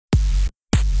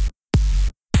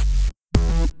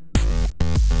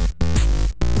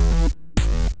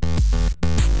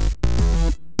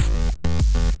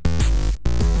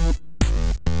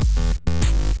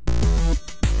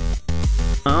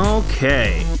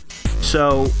Okay,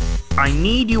 so I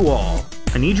need you all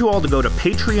to go to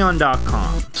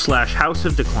patreon.com/House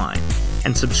of Decline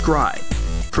and subscribe.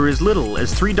 For as little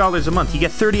as $3 a month, you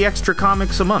get 30 extra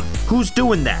comics a month. Who's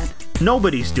doing that?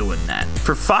 Nobody's doing that.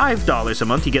 For $5 a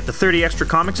month, you get the 30 extra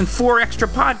comics and 4 extra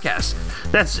podcasts.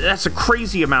 That's a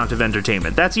crazy amount of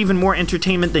entertainment. That's even more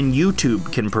entertainment than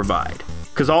YouTube can provide.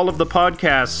 Because all of the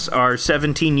podcasts are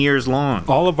 17 years long.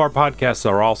 All of our podcasts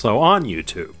are also on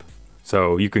YouTube.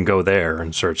 So you can go there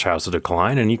and search House of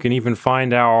Decline, and you can even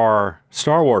find our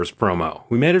Star Wars promo.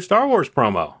 We made a Star Wars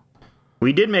promo.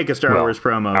 We did make a Star Wars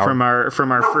promo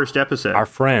from our first episode. Our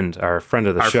friend of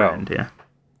the show. Our friend,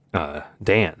 yeah.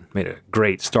 Dan made a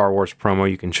great Star Wars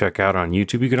promo you can check out on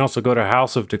YouTube. You can also go to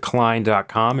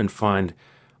houseofdecline.com and find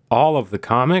all of the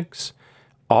comics,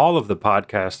 all of the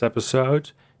podcast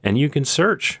episodes, and you can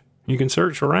search. You can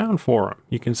search around for them.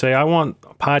 You can say, I want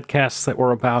podcasts that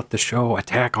were about the show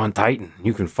Attack on Titan.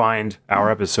 You can find our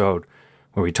episode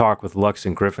where we talk with Lux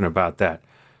and Griffin about that.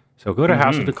 So go to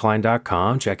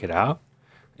houseofdecline.com, check it out.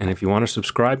 And if you want to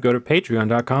subscribe, go to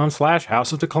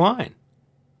patreon.com/houseofdecline.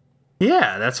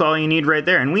 Yeah, that's all you need right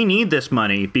there. And we need this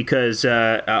money because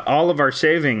all of our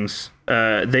savings,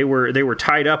 they were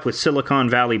tied up with Silicon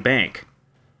Valley Bank.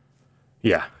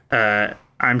 Yeah.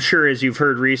 I'm sure, as you've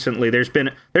heard recently, there's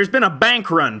been a bank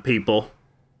run, people.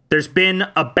 There's been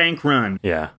a bank run.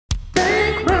 Yeah.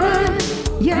 Bank run,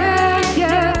 yeah,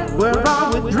 yeah. We're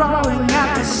all withdrawing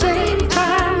at the same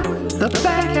time. The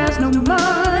bank has no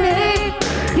money,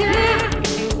 yeah.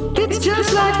 It's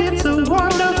just like It's a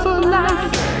Wonderful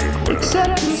Life.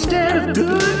 Except instead of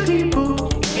good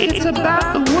people, it's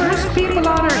about the worst people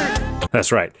on earth.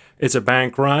 That's right. It's a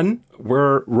bank run.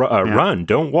 Run,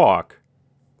 don't walk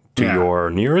to your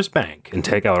nearest bank and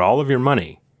take out all of your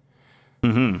money.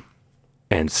 Mm-hmm.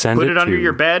 And Put it under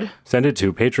your bed. Send it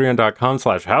to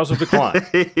patreon.com/House of Decline.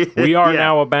 We are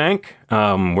now a bank.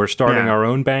 We're starting our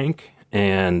own bank.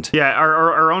 And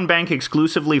our own bank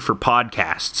exclusively for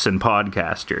podcasts and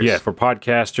podcasters. Yeah, for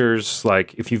podcasters,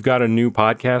 like if you've got a new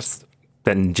podcast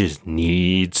that just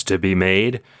needs to be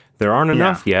made, there aren't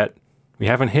enough yet. We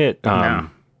haven't hit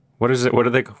what is it? What do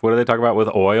they talk about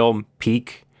with oil?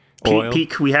 Peak.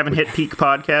 Peak. We haven't hit peak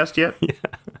podcast yet.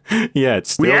 Yeah,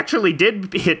 it's still... We actually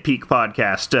did hit peak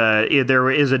podcast. There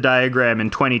is a diagram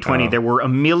in 2020. There were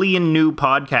 1 million new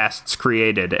podcasts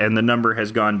created, and the number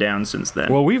has gone down since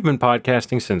then. Well, we've been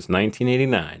podcasting since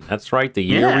 1989. That's right, the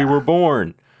year we were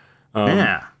born.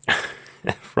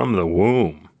 From the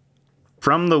womb.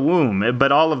 From the womb.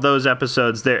 But all of those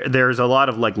episodes, there's a lot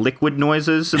of like liquid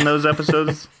noises in those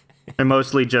episodes. They're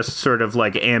mostly just sort of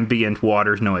like ambient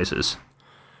water noises.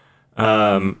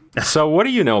 So what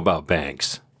do you know about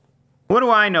banks? What do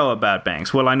I know about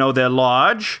banks? Well, I know they're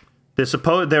large.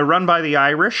 They're run by the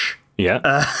Irish. Yeah,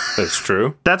 that's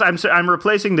true. I'm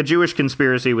replacing the Jewish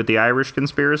conspiracy with the Irish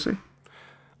conspiracy.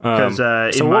 Because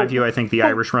in my view, I think the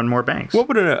Irish run more banks. What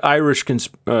would an Irish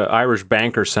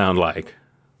banker sound like?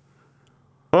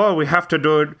 Oh, we have to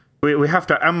do it. We have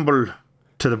to amble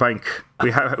to the bank.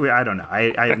 I don't know.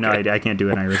 I have no idea. I can't do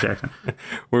an Irish accent.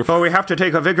 We have to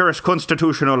take a vigorous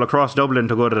constitutional across Dublin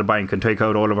to go to the bank and take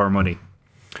out all of our money.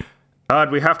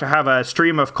 We have to have a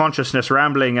stream of consciousness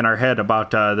rambling in our head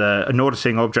about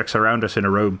noticing objects around us in a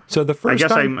room. So the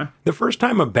first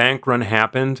time a bank run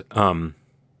happened,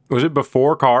 was it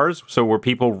before cars? So were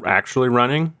people actually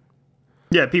running?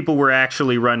 Yeah, people were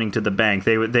actually running to the bank.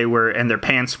 They were, and their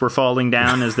pants were falling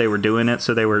down as they were doing it.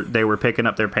 So they were picking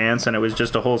up their pants, and it was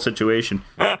just a whole situation.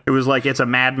 It was like it's a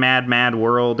mad, mad, mad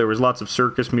world. There was lots of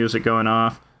circus music going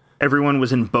off. Everyone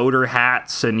was in boater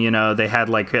hats, and they had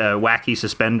like wacky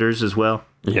suspenders as well.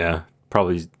 Yeah,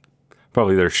 probably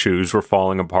their shoes were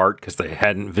falling apart because they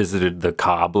hadn't visited the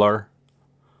cobbler.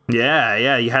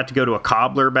 Yeah, you had to go to a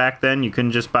cobbler back then. You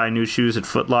couldn't just buy new shoes at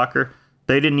Foot Locker.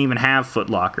 They didn't even have Foot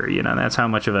Locker. That's how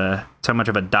much of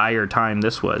a dire time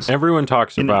this was. Everyone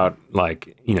talks about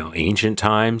ancient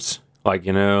times, like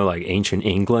ancient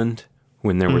England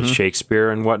when there was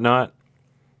Shakespeare and whatnot.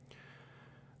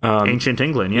 Ancient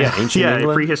England,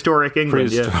 England, prehistoric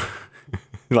England,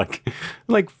 like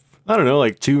I don't know,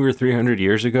 like 200 or 300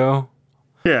 years ago.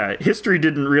 Yeah, history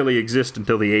didn't really exist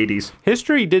until the 80s.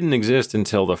 History didn't exist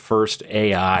until the first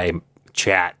AI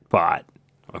chat bot.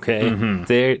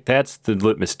 Okay, that's the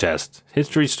litmus test.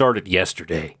 History started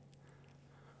yesterday.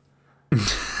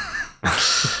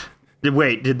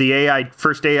 Wait, did the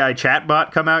first AI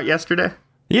chatbot come out yesterday?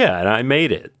 Yeah, and I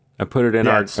made it. I put it in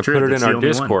our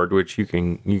Discord, which you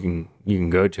can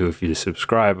go to if you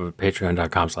subscribe at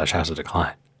patreon.com/House of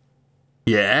Decline.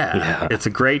 Yeah, it's a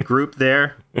great group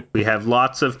there. We have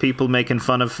lots of people making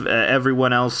fun of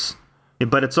everyone else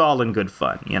but it's all in good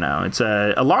fun. You know, it's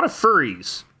a lot of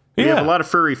furries. We have a lot of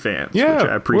furry fans, which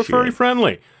I appreciate. We're furry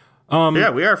friendly. Yeah,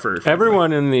 we are furry friendly.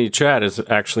 Everyone in the chat is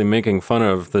actually making fun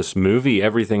of this movie,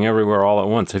 Everything Everywhere All at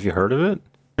Once. Have you heard of it?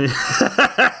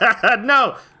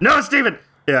 No, Steven.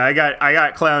 Yeah, I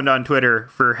got clowned on Twitter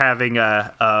for having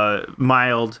a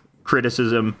mild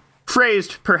criticism,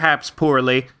 phrased perhaps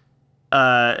poorly,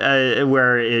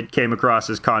 where it came across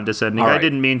as condescending. Right. I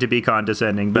didn't mean to be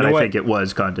condescending, but I think it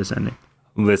was condescending.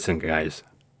 Listen, guys,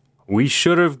 we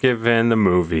should have given the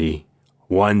movie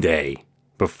one day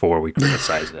before we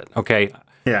criticize it, okay?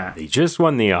 Yeah. They just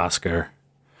won the Oscar.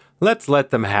 Let's let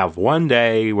them have one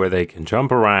day where they can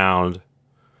jump around,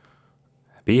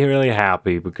 be really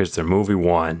happy because their movie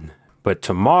won. But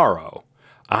tomorrow,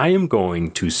 I am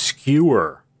going to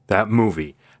skewer that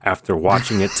movie after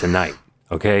watching it tonight,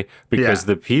 okay? Because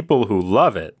the people who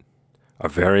love it are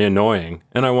very annoying,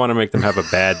 and I want to make them have a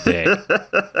bad day.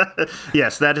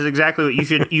 Yes, that is exactly what you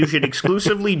should. You should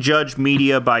exclusively judge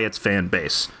media by its fan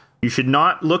base. You should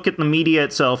not look at the media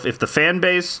itself. If the fan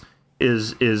base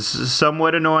is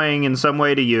somewhat annoying in some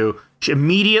way to you, you should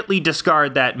immediately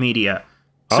discard that media.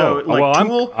 So,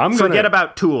 Tool, forget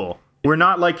about Tool. We're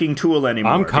not liking Tool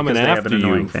anymore. I'm coming after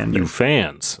you, you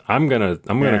fans. I'm gonna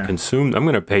consume. I'm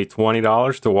gonna pay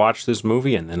 $20 to watch this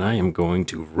movie, and then I am going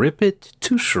to rip it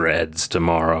to shreds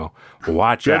tomorrow.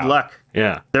 Watch out. Good luck.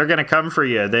 Yeah, they're gonna come for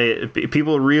you.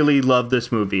 People really love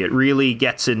this movie. It really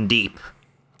gets in deep.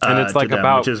 And it's like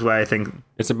which is why I think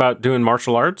it's about doing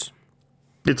martial arts.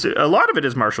 It's a lot of it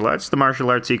is martial arts. The martial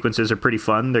arts sequences are pretty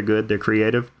fun. They're good. They're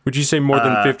creative. Would you say more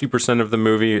than 50% of the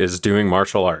movie is doing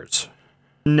martial arts?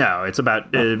 No, it's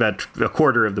about a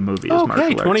quarter of the movie is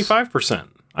martial arts. 25%.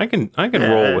 I can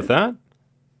roll with that.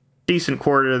 Decent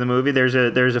quarter of the movie. There's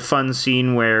a fun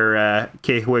scene where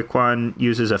Ke Huy Quan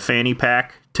uses a fanny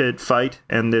pack to fight,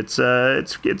 and it's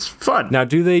fun. Now,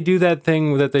 do they do that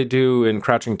thing that they do in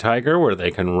Crouching Tiger, where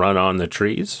they can run on the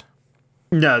trees?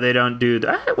 No, they don't do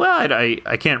that. Well,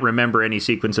 I can't remember any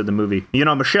sequence of the movie. You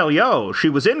know, Michelle Yeoh, she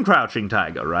was in Crouching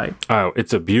Tiger, right? Oh,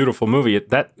 it's a beautiful movie.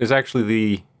 That is actually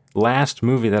the last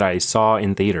movie that I saw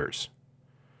in theaters.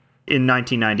 In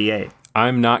 1998.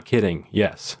 I'm not kidding.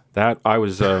 Yes. That I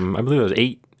was, I believe I was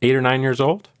 8 or 9 years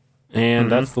old.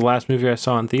 And that's the last movie I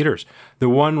saw in theaters. The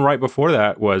one right before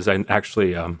that was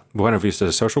actually Buena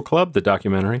Vista Social Club, the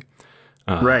documentary.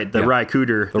 Right, the Ry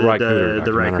Cooder. The Ry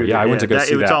Cooder. Yeah, I went to go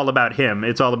see that. It's all about him.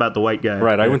 It's all about the white guy.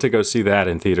 Right, I went to go see that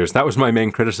in theaters. That was my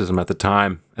main criticism at the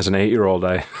time. As an 8-year-old,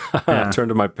 I turned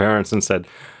to my parents and said,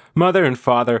 Mother and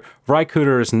Father, Ry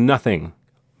Cooder is nothing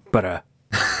but a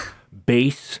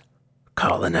base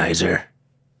colonizer.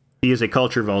 He is a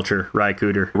culture vulture, Ry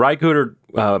Cooder. Ry Cooder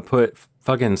put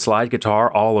fucking slide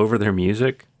guitar all over their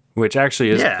music, which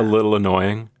actually is a little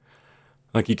annoying.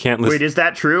 Like, you can't listen. Wait, is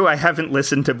that true? I haven't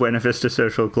listened to Buena Vista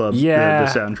Social Club, the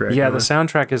soundtrack. Yeah, the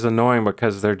soundtrack is annoying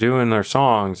because they're doing their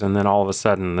songs, and then all of a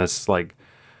sudden this, like,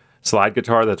 slide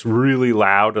guitar that's really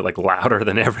loud, like louder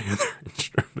than every other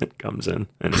instrument comes in.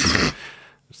 And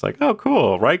it's like, oh,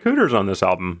 cool, Ry Cooder's on this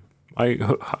album.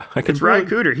 It's Ry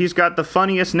Cooder. He's got the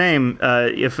funniest name.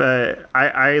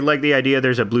 I like the idea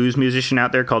there's a blues musician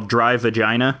out there called Dry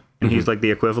Vagina, and he's like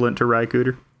the equivalent to Ry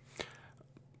Cooder.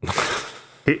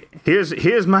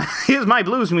 Here's my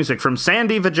blues music from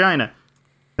Sandy Vagina.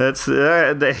 That's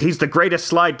he's the greatest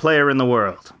slide player in the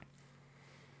world.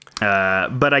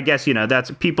 But I guess, you know,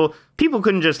 that's people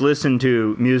couldn't just listen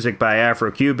to music by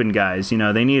Afro-Cuban guys. You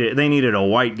know, they needed a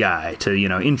white guy to, you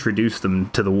know, introduce them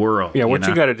to the world. Yeah, what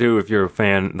you got to do if you're a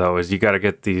fan, though, is you got to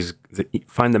get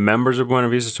find the members of Buena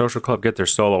Vista Social Club, get their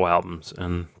solo albums,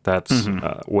 and that's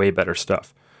way better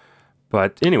stuff.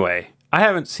 But anyway, I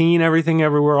haven't seen Everything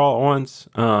Everywhere All at Once,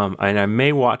 and I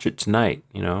may watch it tonight.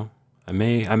 You know, I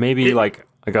may be like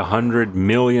 100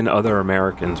 million other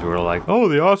Americans who are like, oh,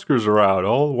 the Oscars are out,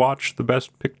 I'll watch the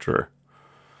Best Picture.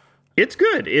 It's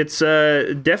good. It's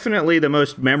definitely the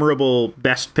most memorable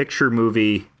Best Picture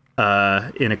movie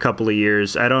in a couple of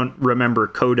years. I don't remember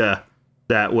Coda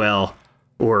that well,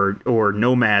 or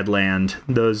Nomadland.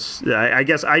 Those, I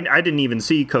guess I didn't even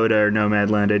see Coda or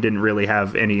Nomadland. I didn't really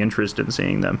have any interest in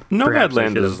seeing them.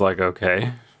 Nomadland is like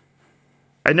okay.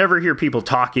 I never hear people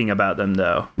talking about them,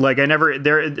 though. Like,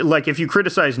 if you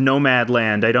criticize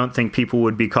Nomadland, I don't think people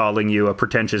would be calling you a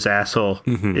pretentious asshole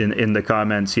in the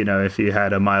comments, you know, if you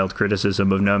had a mild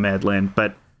criticism of Nomadland.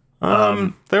 But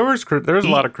there was a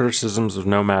lot of criticisms of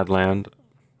Nomadland.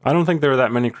 I don't think there were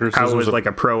that many criticisms. How it was like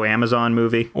a pro-Amazon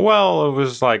movie? Well, it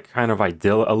was like kind of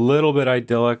a little bit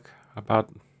idyllic about,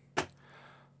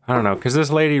 I don't know, because this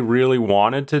lady really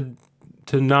wanted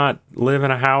to not live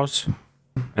in a house.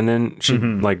 And then she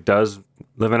like does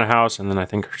live in a house, and then I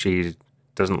think she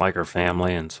doesn't like her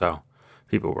family, and so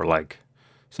people were like,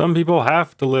 some people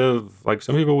have to live, like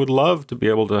some people would love to be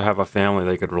able to have a family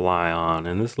they could rely on,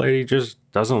 and this lady just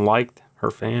doesn't like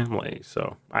her family,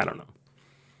 so I don't know.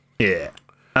 Yeah.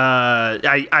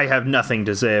 I have nothing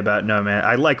to say about Nomad.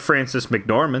 I like Frances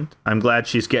McDormand. I'm glad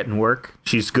she's getting work.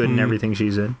 She's good in everything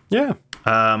she's in. Yeah.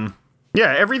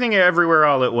 Yeah, Everything Everywhere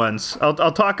All at Once.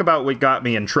 I'll talk about what got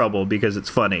me in trouble because it's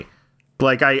funny.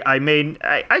 Like,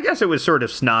 I guess it was sort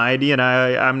of snide, you know,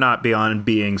 I'm not beyond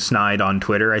being snide on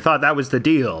Twitter. I thought that was the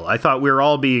deal. I thought we were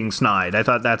all being snide. I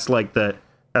thought that's like the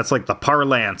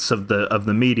parlance of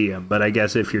the medium. But I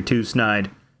guess if you're too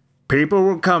snide, people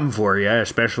will come for you,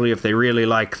 especially if they really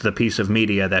like the piece of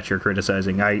media that you're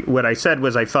criticizing. What I said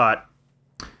was I thought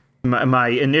my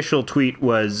initial tweet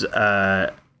was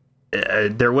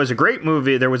there was a great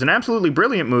movie. There was an absolutely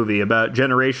brilliant movie about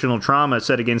generational trauma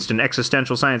set against an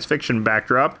existential science fiction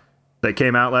backdrop that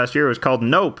came out last year. It was called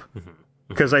Nope.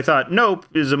 Because I thought Nope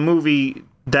is a movie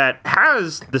that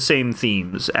has the same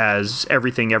themes as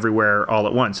Everything Everywhere All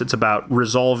at Once. It's about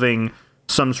resolving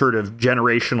some sort of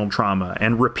generational trauma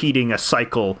and repeating a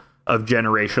cycle of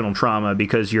generational trauma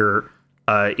because you're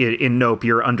in Nope,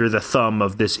 you're under the thumb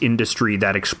of this industry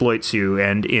that exploits you,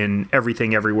 and in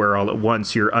Everything Everywhere All at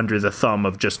Once, you're under the thumb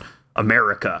of just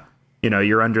America. You know,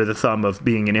 you're under the thumb of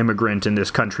being an immigrant in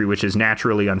this country, which is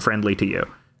naturally unfriendly to you.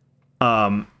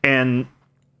 And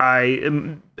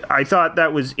I thought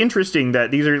that was interesting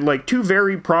that these are like two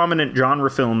very prominent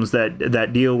genre films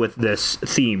that deal with this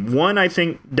theme. One, I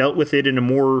think, dealt with it in a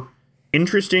more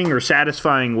interesting or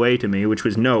satisfying way to me, which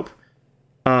was Nope.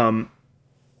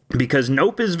 Because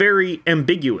Nope is very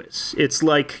ambiguous. It's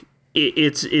like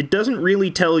it doesn't really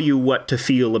tell you what to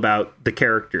feel about the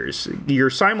characters. You're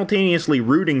simultaneously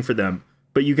rooting for them,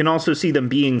 but you can also see them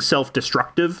being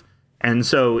self-destructive. And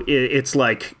so it's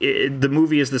like the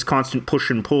movie is this constant push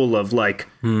and pull of like,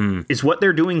 is what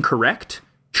they're doing correct?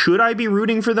 Should I be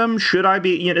rooting for them? Should I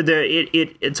be? You know,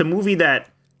 it's a movie that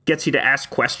gets you to ask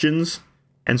questions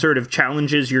and sort of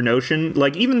challenges your notion.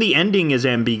 Like even the ending is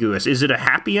ambiguous. Is it a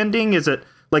happy ending? Is it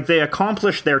like they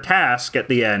accomplish their task at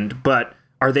the end, but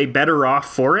are they better off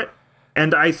for it?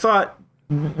 And I thought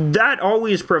that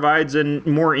always provides a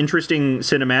more interesting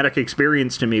cinematic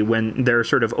experience to me when there are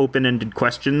sort of open-ended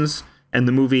questions and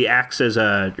the movie acts as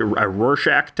a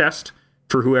Rorschach test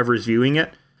for whoever's viewing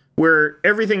it, where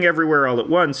Everything Everywhere All at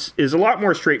Once is a lot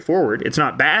more straightforward. It's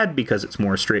not bad because it's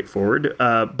more straightforward,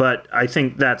 but I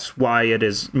think that's why it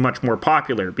is much more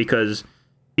popular, because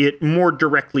it more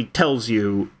directly tells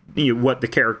you what the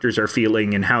characters are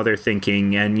feeling and how they're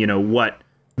thinking and, you know, what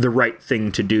the right thing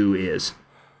to do is.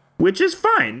 Which is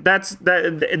fine.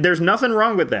 There's nothing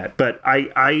wrong with that. But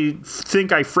I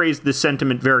think I phrased this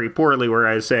sentiment very poorly where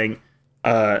I was saying,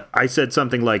 I said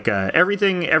something like,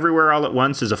 Everything Everywhere All at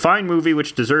Once is a fine movie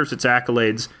which deserves its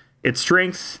accolades. Its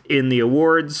strength in the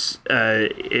awards,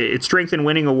 its strength in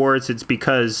winning awards, it's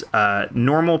because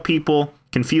normal people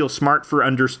can feel smart for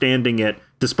understanding it,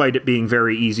 despite it being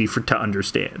very easy to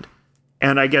understand.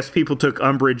 And I guess people took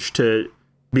umbrage to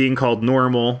being called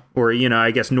normal, or, you know, I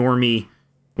guess normie,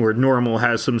 where normal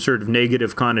has some sort of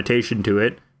negative connotation to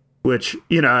it, which,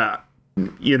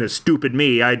 stupid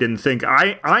me, I didn't think.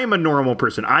 I am a normal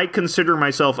person. I consider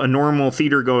myself a normal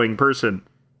theater-going person.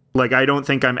 Like, I don't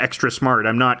think I'm extra smart.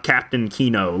 I'm not Captain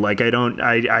Kino. Like,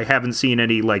 I haven't seen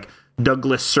any, like,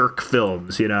 Douglas Sirk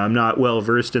films, you know. I'm not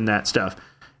well-versed in that stuff.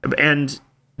 And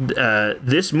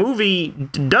this movie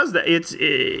does that.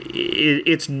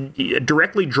 It's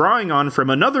directly drawing on from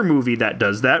another movie that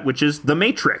does that, which is The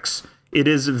Matrix. It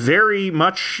is very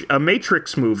much a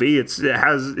Matrix movie. It's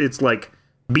like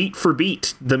beat for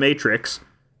beat The Matrix.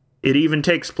 It even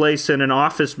takes place in an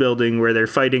office building where they're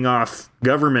fighting off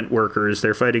government workers.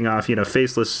 They're fighting off,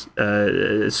 faceless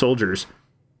soldiers.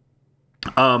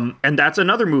 And that's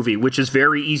another movie which is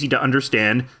very easy to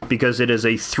understand because it is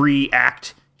a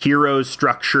 3-act hero's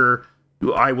structure.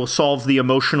 I will solve the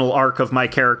emotional arc of my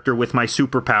character with my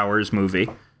superpowers movie.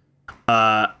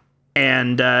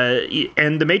 And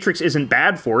The Matrix isn't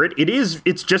bad for it.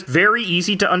 It's just very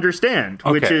easy to understand,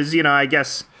 okay. Which is, I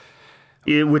guess,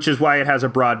 which is why it has a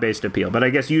broad-based appeal. But I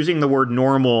guess using the word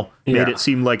normal made it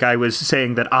seem like I was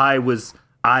saying that I was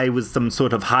some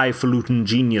sort of highfalutin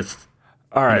genius.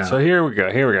 All right, so here we go.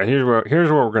 Here's what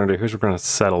we're going to do. Here's what we're going to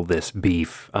settle this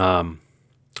beef.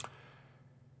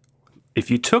 If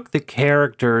you took the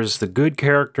good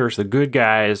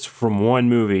guys from one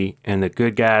movie and the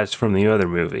good guys from the other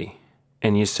movie,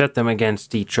 and you set them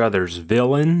against each other's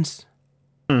villains,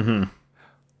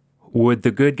 would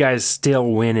the good guys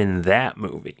still win in that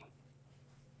movie?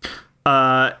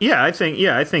 I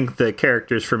think the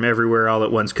characters from Everywhere All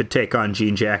at Once could take on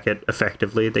Jean Jacket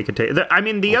effectively. They could take.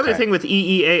 The other thing with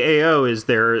EEAAO is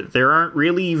there aren't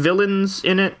really villains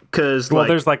in it because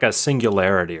there's like a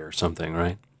singularity or something,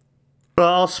 right?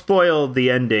 Well, I'll spoil the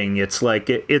ending. It's like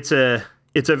it's a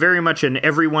very much an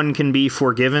everyone can be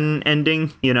forgiven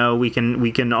ending. You know, we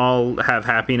can all have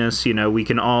happiness. You know, we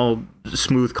can all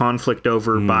smooth conflict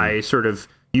over by sort of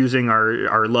using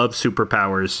our love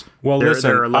superpowers. Well,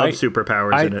 there are love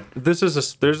superpowers in it.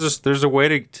 There's a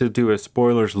way to do a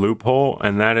spoilers loophole,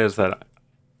 and that is that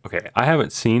I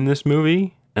haven't seen this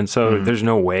movie, and so there's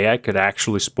no way I could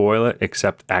actually spoil it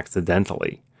except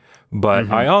accidentally. But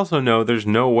I also know there's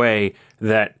no way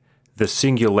that the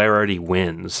singularity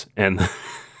wins and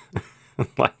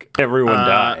like everyone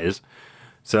dies.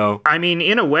 So I mean,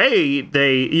 in a way,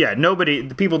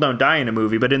 people don't die in a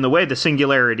movie, but in the way the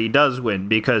singularity does win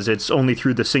because it's only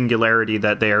through the singularity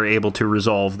that they are able to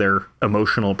resolve their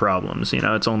emotional problems. You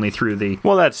know, it's only through the.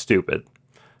 Well, that's stupid.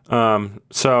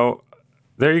 So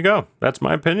there you go. That's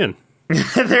my opinion.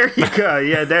 There you go.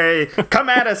 Yeah, come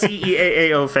at us,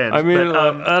 EEAAO fans. I mean,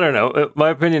 I don't know. My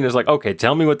opinion is like, okay,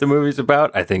 tell me what the movie's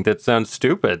about. I think that sounds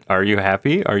stupid. Are you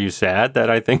happy? Are you sad that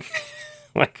I think?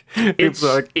 Like, it's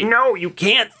like, no, you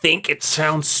can't think it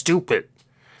sounds stupid.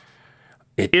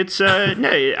 I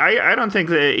don't think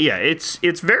that. Yeah,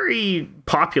 it's very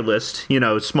populist. You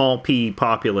know, small p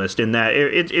populist in that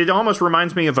it almost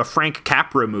reminds me of a Frank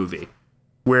Capra movie,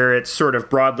 where it's sort of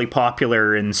broadly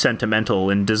popular and sentimental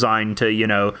and designed to, you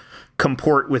know,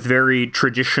 comport with very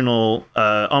traditional,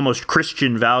 almost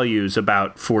Christian values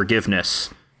about forgiveness,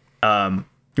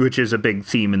 which is a big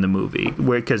theme in the movie,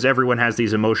 because everyone has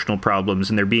these emotional problems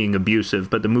and they're being abusive,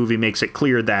 but the movie makes it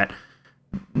clear that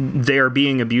they are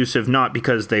being abusive not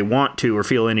because they want to or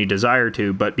feel any desire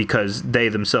to, but because they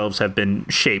themselves have been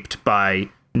shaped by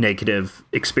negative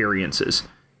experiences.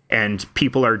 And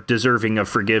people are deserving of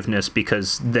forgiveness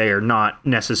because they are not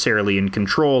necessarily in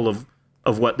control of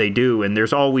what they do. And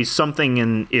there's always something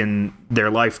in their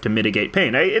life to mitigate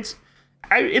pain. It's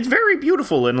very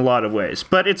beautiful in a lot of ways,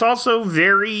 but it's also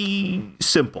very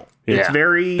simple. Yeah. It's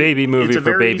very baby movie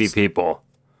for baby people.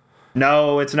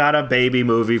 No, it's not a baby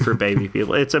movie for baby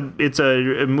people. It's a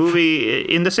movie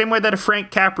in the same way that a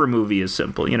Frank Capra movie is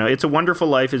simple. You know, It's a Wonderful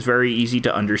Life is very easy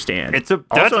to understand. That's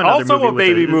also a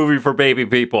baby movie for baby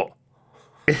people.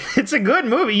 It's a good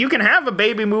movie. You can have a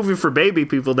baby movie for baby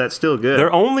people that's still good.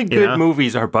 Their only good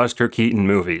movies are Buster Keaton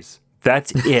movies.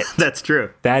 That's it. That's true.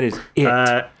 That is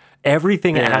it.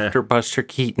 Everything after Buster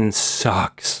Keaton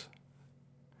sucks.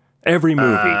 Every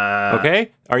movie.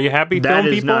 Okay? Are you happy, film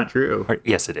people? That is not true.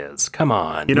 Yes, it is. Come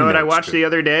on. You know what I watched the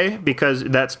other day? Because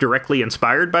that's directly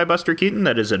inspired by Buster Keaton.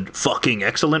 That is a fucking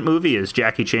excellent movie, is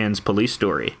Jackie Chan's Police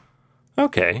Story.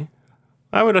 Okay.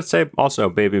 I would say also a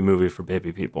baby movie for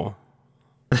baby people.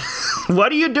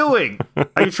 What are you doing?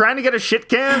 Are you trying to get a shit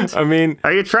canned? I mean...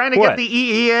 Are you trying to get the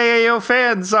EEAAO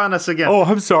fans on us again? Oh,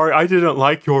 I'm sorry. I didn't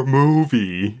like your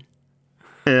movie.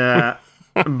 Yeah.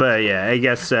 But yeah, I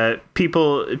guess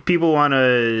people want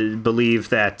to believe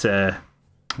that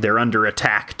they're under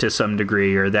attack to some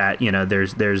degree, or that, you know,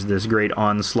 there's this great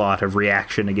onslaught of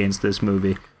reaction against this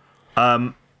movie.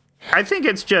 I think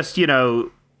it's just, you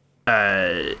know,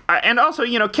 and also,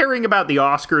 you know, caring about the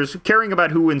Oscars, caring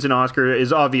about who wins an Oscar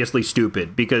is obviously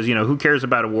stupid, because, you know, who cares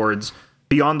about awards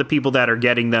beyond the people that are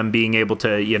getting them being able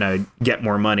to, you know, get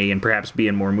more money and perhaps be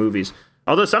in more movies.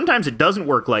 Although sometimes it doesn't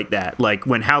work like that, like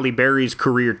when Halle Berry's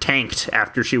career tanked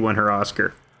after she won her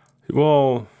Oscar.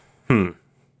 Well, I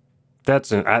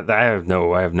have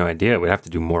no idea. We'd have to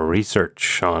do more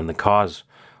research on the cause.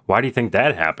 Why do you think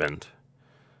that happened?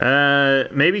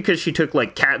 Maybe because she took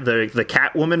like the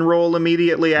Catwoman role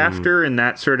immediately after, and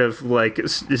that sort of like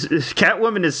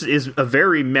Catwoman is a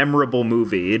very memorable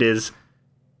movie. It is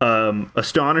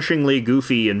astonishingly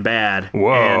goofy and bad.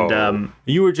 Whoa. And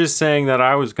you were just saying that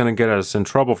I was going to get us in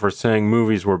trouble for saying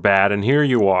movies were bad, and here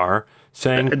you are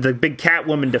saying the big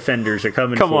Catwoman defenders are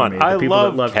coming. Come on, me. The people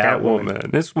love that love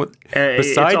Catwoman. This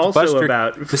it's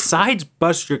also besides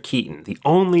Buster Keaton, the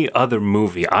only other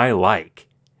movie I like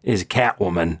is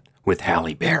Catwoman with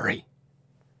Halle Berry.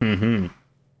 Mm-hmm.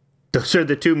 Those are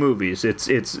the two movies.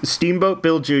 It's Steamboat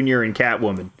Bill Jr. and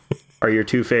Catwoman are your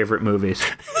two favorite movies.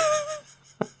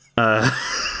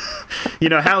 You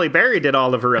know, Halle Berry did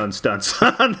all of her own stunts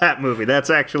on that movie. That's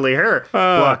actually her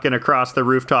walking across the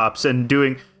rooftops and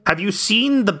doing... Have you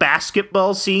seen the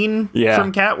basketball scene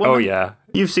from Catwoman? Oh, yeah.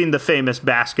 You've seen the famous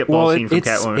basketball scene from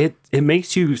Catwoman. It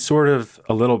makes you sort of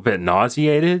a little bit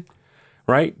nauseated,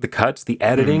 right? The cuts, the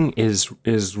editing is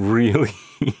really,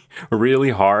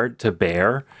 really hard to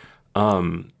bear.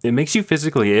 it makes you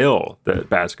physically ill, the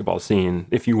basketball scene,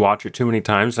 if you watch it too many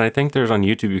times. And I think there's on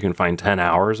YouTube, you can find 10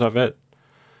 hours of it,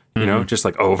 you know, just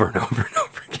like over and over and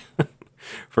over again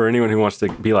for anyone who wants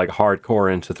to be like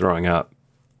hardcore into throwing up.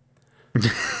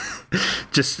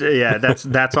 Just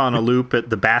that's on a loop at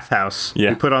the bathhouse.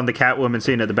 Yeah. You put on the Catwoman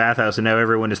scene at the bathhouse, and now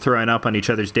everyone is throwing up on each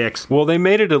other's dicks. Well, they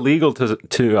made it illegal to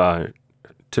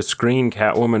screen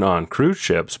Catwoman on cruise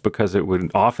ships because it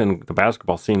would often, the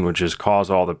basketball scene would just cause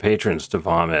all the patrons to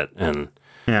vomit, and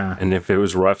if it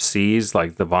was rough seas,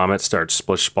 like the vomit starts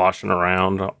splashing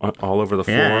around all over the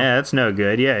floor. Yeah, that's no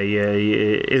good.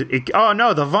 Oh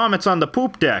no, the vomit's on the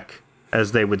poop deck,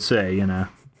 as they would say. You know.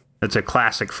 That's a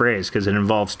classic phrase because it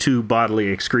involves two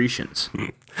bodily excretions,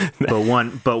 but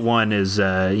one is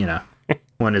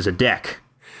one is a deck.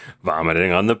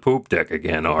 Vomiting on the poop deck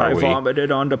again, are we? I vomited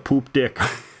on the poop deck.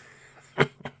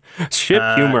 Ship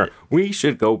humor. We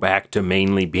should go back to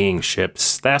mainly being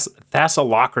ships.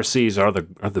 Thalassocracies are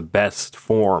the best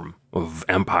form of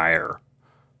empire.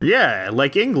 Yeah,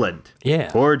 like England.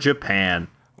 Yeah, or Japan.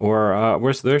 Or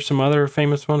was there some other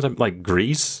famous ones like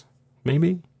Greece,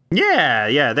 maybe?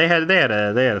 Yeah, they had a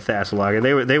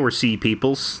Thalassocracy. They were sea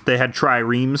peoples. They had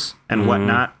triremes and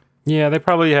whatnot. Yeah, they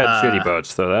probably had shitty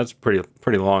boats though. That's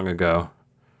pretty long ago.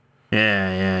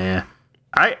 Yeah.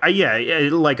 I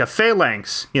like a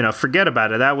phalanx. You know, forget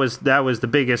about it. That was the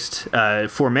biggest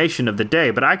formation of the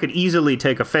day. But I could easily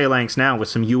take a phalanx now with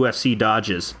some UFC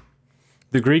dodges.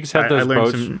 The Greeks had those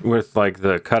boats with like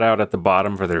the cutout at the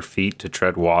bottom for their feet to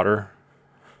tread water.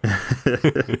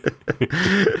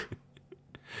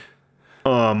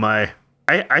 Oh my!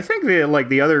 I think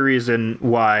the other reason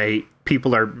why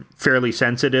people are fairly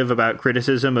sensitive about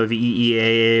criticism of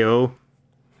EEAAO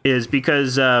is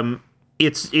because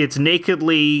its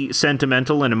nakedly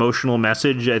sentimental and emotional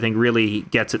message, I think, really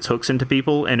gets its hooks into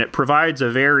people, and it provides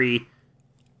a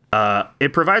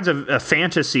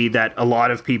fantasy that a lot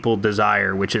of people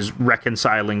desire, which is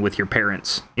reconciling with your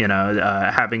parents, you know,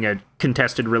 having a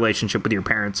contested relationship with your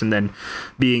parents, and then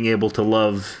being able to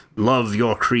love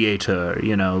your creator,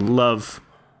 you know, love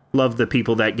the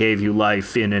people that gave you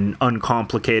life in an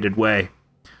uncomplicated way.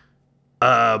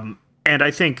 And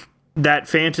I think that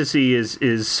fantasy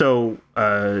is so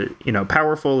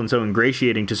powerful and so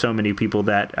ingratiating to so many people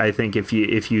that I think if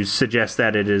you suggest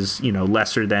that it is, you know,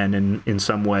 lesser than in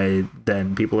some way,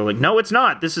 then people are like, no, it's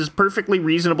not. This is perfectly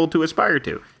reasonable to aspire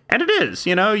to, and it is.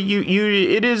 You know,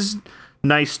 it is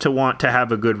nice to want to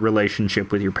have a good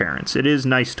relationship with your parents. It is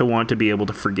nice to want to be able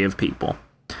to forgive people.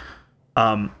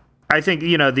 I think,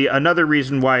 you know, another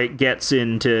reason why it gets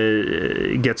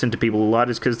into people a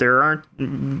lot is because there aren't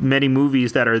many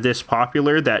movies that are this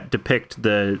popular that depict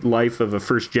the life of a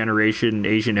first generation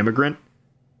Asian immigrant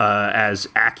as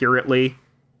accurately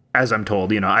as I'm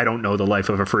told. You know, I don't know the life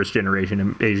of a first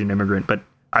generation Asian immigrant, but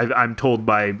I'm told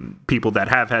by people that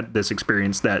have had this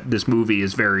experience that this movie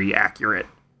is very accurate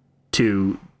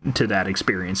to that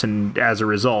experience, and as a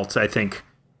result, I think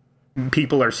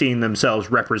people are seeing themselves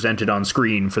represented on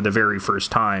screen for the very first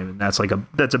time, and that's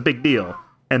a big deal.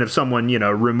 And if someone, you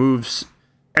know, removes,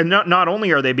 and not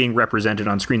only are they being represented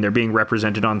on screen, they're being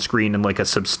represented on screen in like a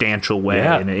substantial way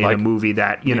in a movie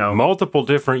that, you know, multiple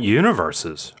different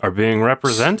universes are being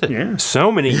represented. Yeah. So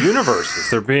many universes.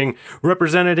 They're being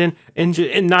represented in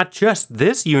not just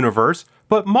this universe,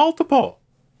 but multiple.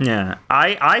 Yeah,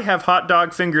 I have hot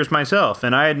dog fingers myself,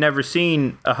 and I had never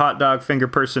seen a hot dog finger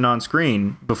person on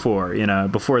screen before, you know,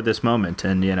 before this moment,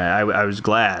 and, you know, I was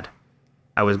glad.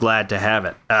 I was glad to have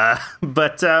it. I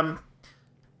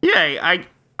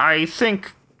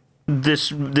think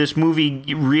this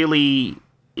movie really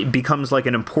becomes like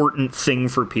an important thing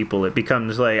for people. It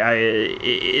becomes like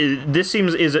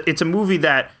it's a movie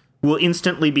that will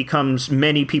instantly becomes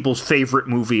many people's favorite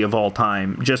movie of all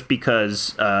time, just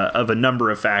because of a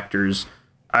number of factors.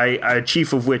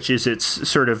 Chief of which is its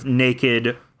sort of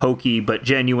naked, hokey, but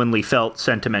genuinely felt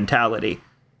sentimentality,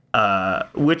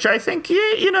 which I think,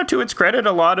 you know, to its credit,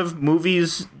 a lot of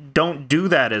movies don't do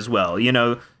that as well. You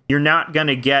know, you're not going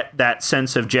to get that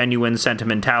sense of genuine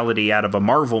sentimentality out of a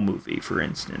Marvel movie, for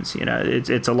instance. You know,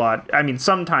 it's a lot. I mean,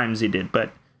 sometimes it did,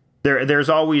 but there's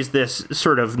always this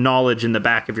sort of knowledge in the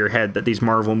back of your head that these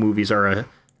Marvel movies are a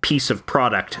piece of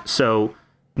product, so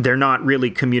they're not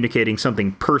really communicating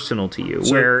something personal to you.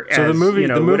 So the movie, you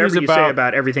know, whatever you say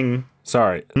about everything.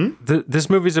 Sorry, this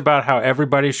movie's about how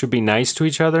everybody should be nice to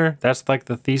each other. That's like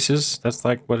the thesis. That's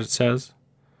like what it says.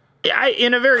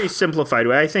 In a very simplified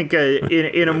way, I think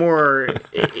in a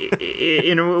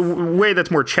way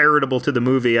that's more charitable to the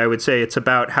movie, I would say it's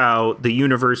about how the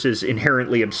universe is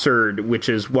inherently absurd, which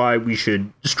is why we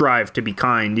should strive to be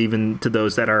kind, even to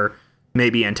those that are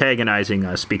maybe antagonizing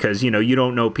us because, you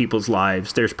don't know people's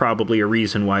lives. There's probably a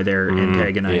reason why they're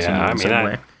antagonizing you in some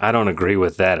way. I don't agree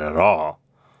with that at all.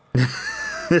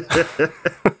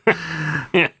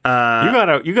 You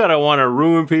gotta want to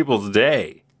ruin people's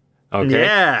day. Okay.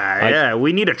 Yeah.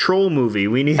 We need a troll movie.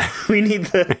 We need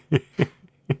the.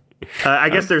 I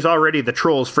guess there's already the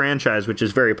Trolls franchise, which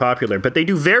is very popular, but they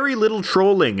do very little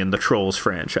trolling in the Trolls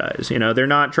franchise. They're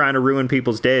not trying to ruin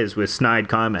people's days with snide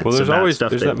comments. Well, there's about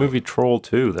there's that movie Troll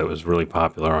 2 that was really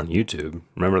popular on YouTube.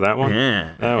 Remember that one?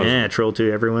 Yeah, Troll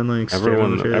 2. Everyone likes.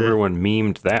 Everyone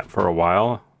memed that for a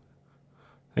while.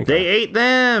 They ate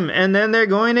them, and then they're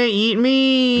going to eat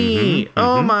me.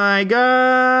 Oh my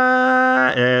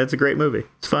god! Yeah, it's a great movie.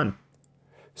 It's fun.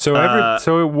 So every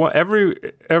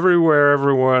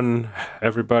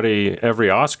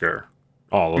Oscar,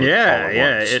 all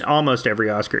almost every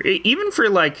Oscar, even for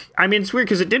it's weird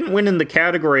because it didn't win in the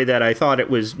category that I thought it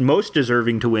was most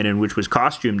deserving to win in, which was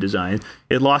costume design.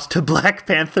 It lost to Black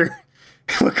Panther,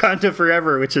 Wakanda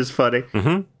Forever, which is funny.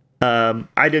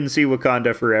 I didn't see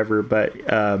Wakanda Forever, but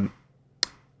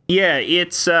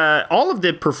it's all of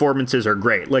the performances are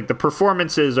great. Like the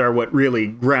performances are what really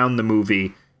ground the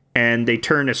movie. And they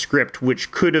turn a script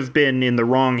which could have been in the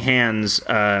wrong hands.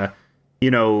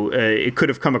 It could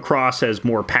have come across as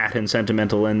more pat and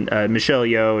sentimental. And Michelle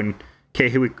Yeoh and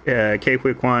Ke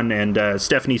Huy Quan and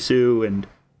Stephanie Sue and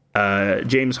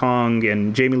James Hong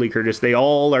and Jamie Lee Curtis, they're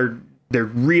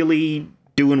really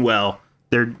doing well.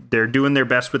 They're doing their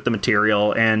best with the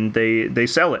material, and they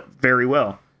sell it very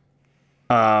well.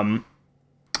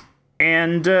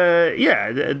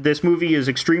 This movie is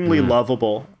extremely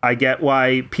lovable. I get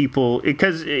why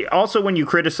because also when you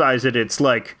criticize it, it's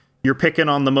like you're picking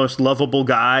on the most lovable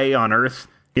guy on earth.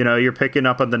 You're picking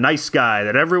up on the nice guy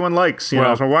that everyone likes.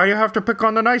 So why do you have to pick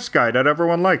on the nice guy that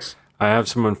everyone likes? I have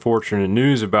some unfortunate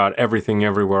news about Everything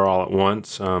Everywhere All at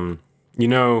Once. I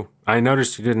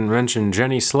noticed you didn't mention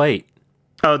Jenny Slate.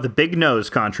 Oh, the big nose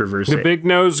controversy. The big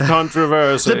nose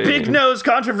controversy. The big nose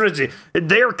controversy.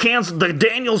 They are canceled. The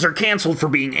Daniels are canceled for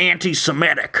being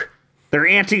anti-Semitic.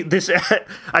 They're this.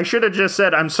 I should have just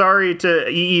said, I'm sorry to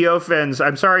EEO fans.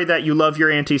 I'm sorry that you love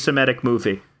your anti-Semitic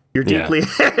movie. Your deeply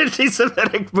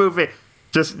anti-Semitic movie.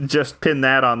 Just pin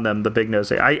that on them. The big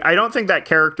nose. I don't think that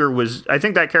character was. I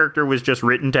think that character was just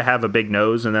written to have a big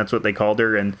nose, and that's what they called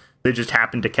her. And they just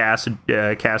happened to cast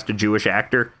a Jewish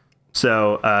actor.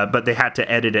 So, but they had to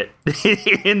edit it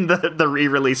in the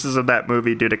re-releases of that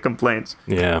movie due to complaints.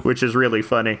 Yeah, which is really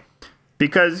funny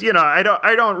because I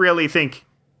don't really think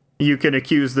you can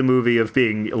accuse the movie of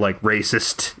being like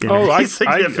racist.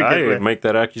 I make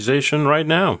that accusation right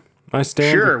now. I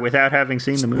stand without having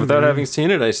seen the movie. Without having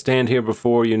seen it, I stand here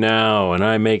before you now, and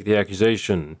I make the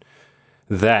accusation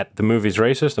that the movie's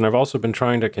racist, and I've also been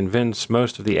trying to convince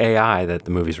most of the AI that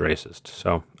the movie's racist.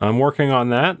 So I'm working on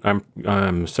that.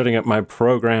 I'm setting up my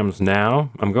programs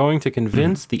now. I'm going to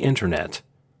convince the internet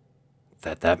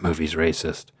that movie's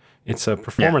racist. It's a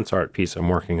performance art piece I'm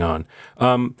working on.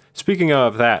 Speaking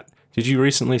of that, did you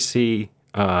recently see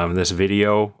this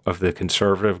video of the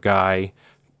conservative guy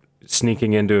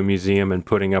sneaking into a museum and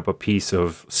putting up a piece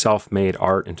of self-made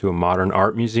art into a modern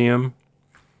art museum?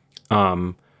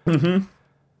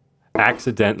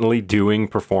 Accidentally doing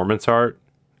performance art,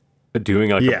 doing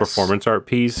a performance art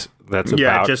piece that's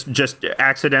about just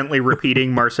accidentally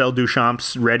repeating Marcel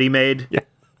Duchamp's Ready Made. Yes.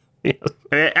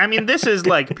 I mean, this is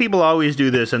like people always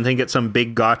do this and think it's some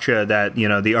big gotcha that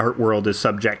the art world is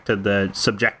subject to the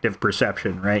subjective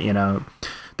perception, right?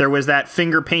 There was that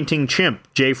finger painting chimp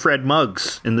J. Fred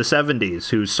Muggs in the 70s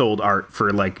who sold art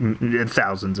for like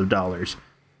thousands of dollars.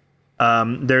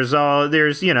 There's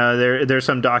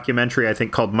some documentary I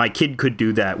think called My Kid Could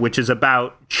Do That, which is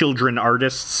about children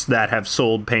artists that have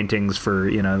sold paintings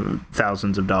for,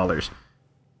 thousands of dollars.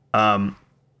 I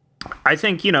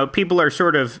think, people are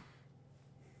sort of,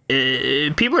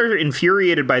 people are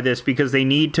infuriated by this because they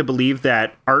need to believe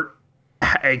that art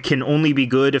can only be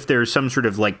good if there's some sort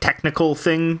of like technical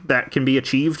thing that can be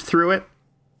achieved through it.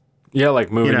 Yeah,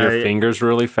 like moving your fingers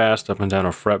really fast up and down a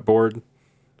fretboard.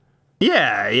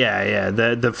 Yeah.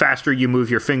 The faster you move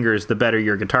your fingers, the better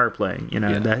your guitar playing.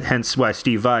 Hence why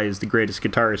Steve Vai is the greatest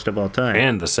guitarist of all time.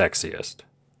 And the sexiest.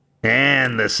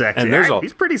 And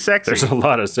he's pretty sexy. There's a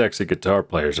lot of sexy guitar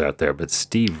players out there, but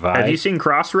Steve Vai... Have you seen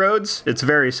Crossroads? It's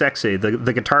very sexy.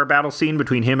 The guitar battle scene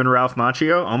between him and Ralph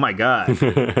Macchio? Oh my God.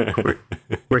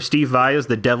 where Steve Vai is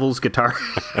the devil's guitar.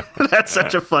 That's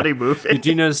such a funny movie. Did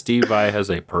you know Steve Vai has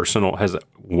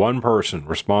one person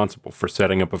responsible for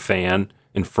setting up a fan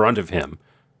in front of him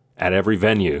at every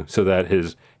venue so that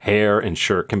his hair and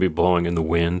shirt can be blowing in the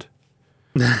wind?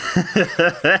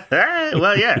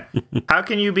 Well, yeah. How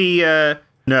can you be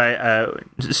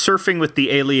surfing with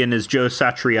the alien is Joe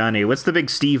Satriani? What's the big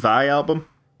Steve Vai album?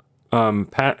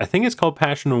 I think it's called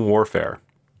Passion and Warfare.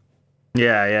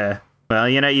 Yeah, yeah. Well,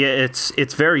 you know, yeah,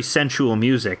 it's very sensual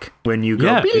music when you go.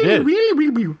 Yeah, it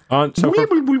is. So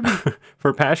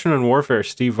for Passion and Warfare,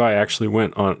 Steve Vai actually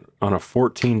went on a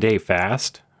 14-day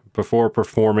fast before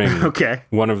performing Okay.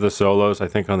 one of the solos. I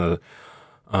think on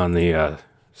the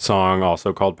song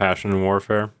also called Passion and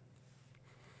Warfare.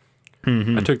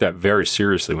 Mm-hmm. I took that very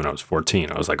seriously when I was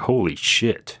 14. I was like, holy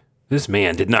shit, this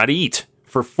man did not eat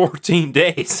for 14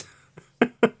 days.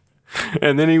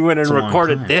 And then he went and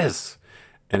recorded this.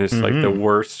 And it's like the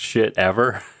worst shit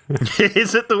ever.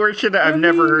 Is it the worst shit? I've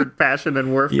never heard Passion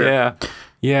and Warfare. Yeah.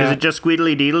 Yeah. Is it just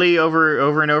squeedly deedly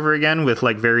over and over again with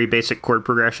like very basic chord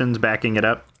progressions backing it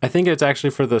up? I think it's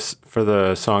actually for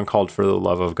the song called For the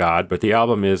Love of God, but the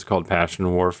album is called Passion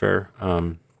and Warfare.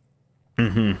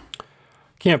 Can't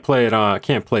play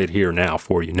it here now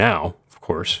for you now, of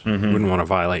course. Wouldn't want to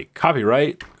violate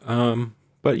copyright.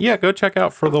 But yeah, go check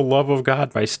out For the Love of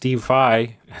God by Steve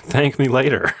Vai. Thank me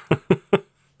later.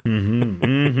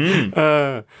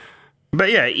 But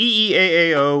yeah,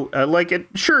 EEAAO,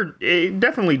 it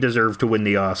definitely deserved to win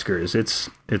the Oscars. It's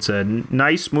a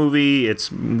nice movie.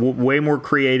 It's way more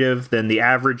creative than the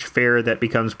average fare that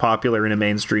becomes popular in a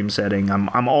mainstream setting.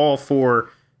 I'm all for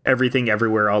Everything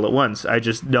Everywhere All at Once. I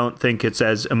just don't think it's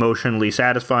as emotionally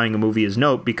satisfying a movie as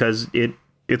Nope, because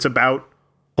it's about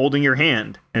holding your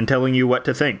hand and telling you what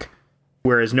to think,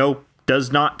 whereas Nope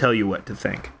does not tell you what to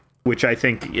think. Which I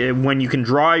think when you can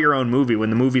draw your own movie, when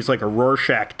the movie's like a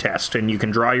Rorschach test and you can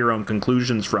draw your own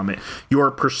conclusions from it, your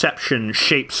perception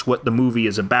shapes what the movie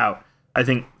is about. I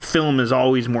think film is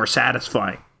always more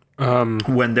satisfying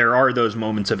when there are those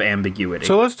moments of ambiguity.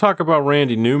 So let's talk about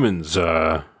Randy Newman's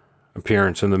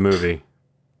appearance in the movie.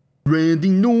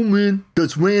 Randy Newman.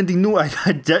 Does Randy Newman...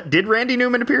 Did Randy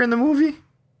Newman appear in the movie?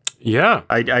 Yeah.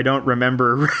 I don't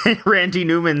remember Randy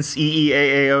Newman's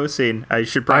EEAAO scene. I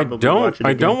should probably watch it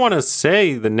again. I don't want to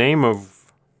say the name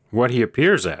of what he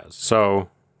appears as. So,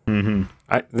 I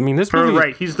mean, this movie... Oh,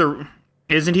 right.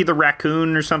 Isn't he the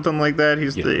raccoon or something like that?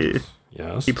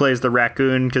 Yes. He plays the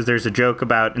raccoon because there's a joke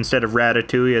about instead of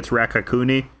Ratatouille, it's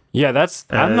Raccacoonie. Yeah,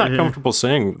 I'm not comfortable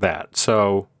saying that.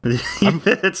 So...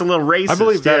 It's a little racist. I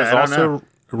believe that is also...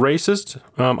 racist.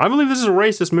 I believe this is a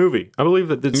racist movie. I believe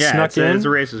that it's snuck in. It's a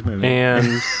racist movie,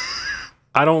 and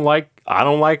I don't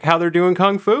like how they're doing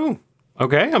kung fu.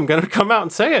 Okay, I'm gonna come out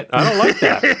and say it. I don't like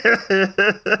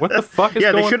that. What the fuck is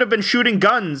going on? Yeah, they should have been shooting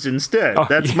guns instead.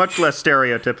 That's much less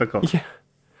stereotypical. Yeah,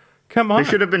 come on. They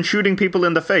should have been shooting people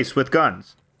in the face with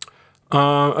guns.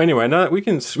 Anyway, now that we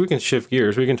can shift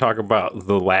gears. We can talk about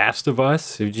The Last of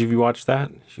Us. Did you watch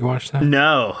that? Did you watch that?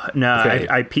 No. Okay.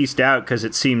 I pieced out because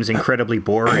it seems incredibly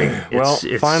boring.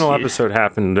 Final episode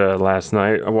happened last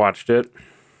night. I watched it.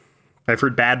 I've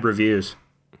heard bad reviews.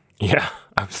 Yeah,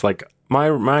 I was like, my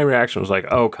reaction was like,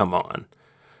 oh, come on.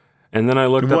 And then I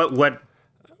looked up... What?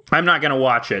 I'm not going to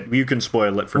watch it. You can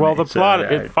spoil it for me. Well, the plot,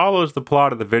 it follows the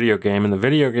plot of the video game, and the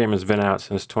video game has been out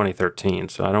since 2013,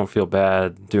 so I don't feel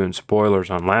bad doing spoilers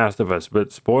on Last of Us.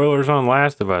 But spoilers on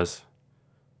Last of Us,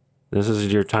 this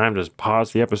is your time to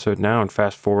pause the episode now and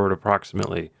fast forward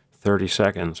approximately 30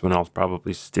 seconds when I'll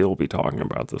probably still be talking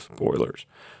about the spoilers.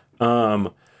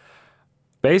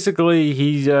 Basically,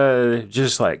 he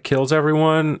just like kills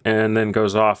everyone and then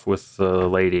goes off with the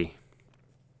lady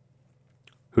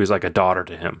who's like a daughter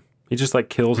to him. He just like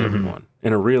kills everyone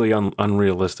in a really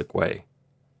unrealistic way.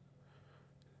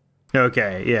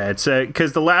 Okay, yeah, it's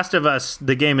because The Last of Us,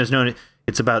 the game is known.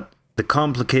 It's about the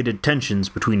complicated tensions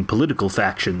between political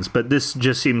factions, but this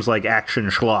just seems like action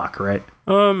schlock, right?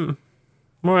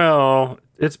 Well,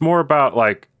 it's more about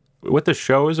like what the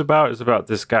show is about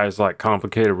this guy's like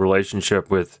complicated relationship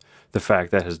with the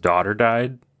fact that his daughter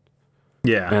died.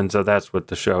 Yeah, and so that's what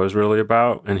the show is really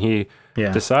about, and he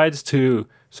decides to.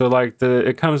 So like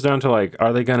it comes down to like,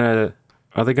 are they gonna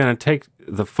take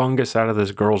the fungus out of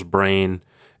this girl's brain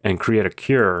and create a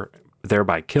cure,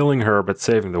 thereby killing her but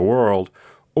saving the world,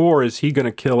 or is he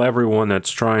gonna kill everyone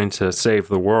that's trying to save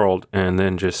the world and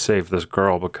then just save this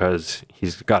girl because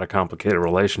he's got a complicated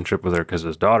relationship with her because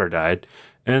his daughter died,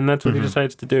 and that's what he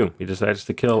decides to do. He decides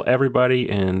to kill everybody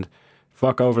and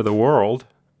fuck over the world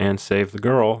and save the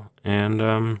girl,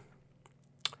 and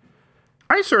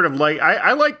I sort of like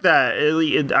I like that.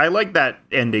 I like that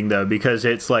ending though, because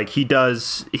it's like he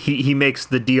makes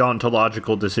the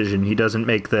deontological decision. He doesn't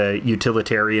make the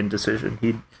utilitarian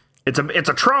decision. It's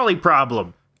a trolley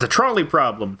problem. It's a trolley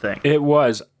problem thing. It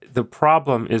was. The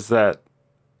problem is that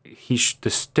the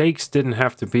stakes didn't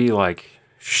have to be like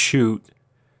shoot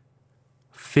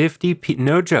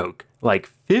no joke, like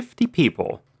 50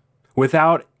 people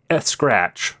without a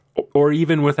scratch or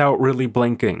even without really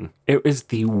blinking. It was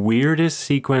the weirdest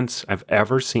sequence I've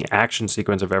ever seen, action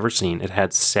sequence I've ever seen. It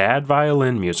had sad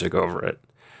violin music over it.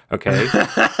 Okay.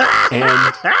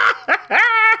 And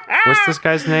what's this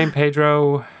guy's name?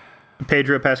 Pedro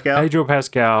Pascal. Pedro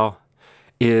Pascal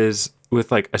is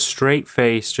with like a straight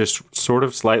face, just sort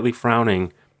of slightly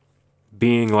frowning,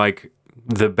 being like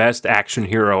the best action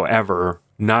hero ever,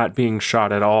 not being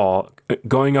shot at all,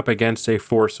 going up against a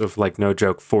force of, like, no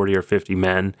joke, 40 or 50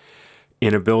 men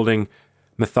in a building,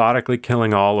 methodically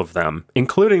killing all of them,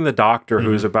 including the doctor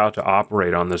who's about to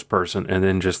operate on this person, and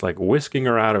then just like whisking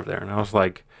her out of there. And I was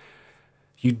like,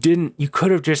 you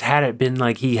could have just had it been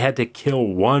like he had to kill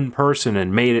one person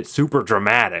and made it super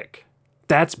dramatic.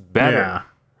 That's better. Yeah.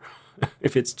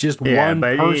 If it's just one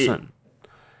person.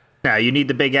 No, you need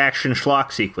the big action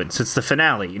schlock sequence. It's the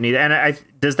finale. You need, and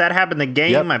does that happen in the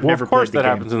game? Yep. I've well, never of course played the that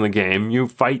game. happens in the game. You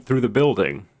fight through the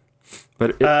building,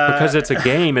 but because it's a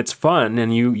game, it's fun,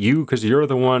 and because you're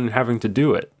the one having to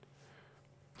do it.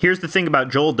 Here's the thing about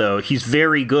Joel, though. He's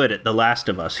very good at The Last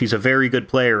of Us. He's a very good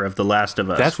player of The Last of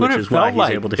Us, That's which what it is why felt like.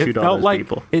 he's able to shoot all those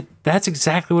people. That's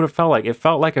exactly what it felt like. It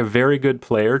felt like a very good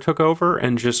player took over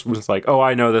and just was like, "Oh,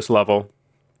 I know this level."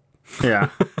 Yeah.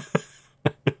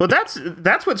 Well,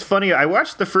 that's what's funny. I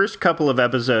watched the first couple of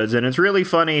episodes, and it's really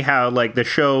funny how, like, the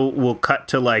show will cut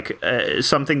to, like,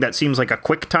 something that seems like a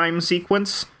QuickTime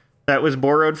sequence that was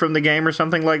borrowed from the game or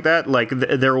something like that. Like,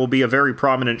 there will be a very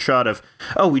prominent shot of,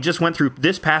 oh, we just went through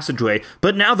this passageway,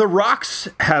 but now the rocks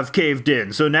have caved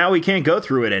in, so now we can't go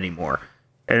through it anymore.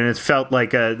 And it felt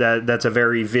like that's a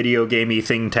very video gamey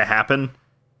thing to happen.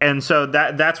 And so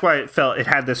that's why it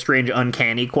had this strange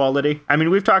uncanny quality. I mean,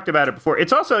 we've talked about it before.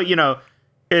 It's also,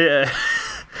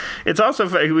 it's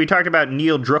also, we talked about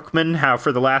Neil Druckmann, how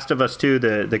for The Last of Us 2,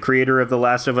 the creator of The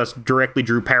Last of Us directly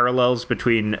drew parallels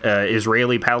between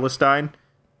Israeli-Palestine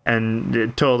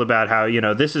and told about how,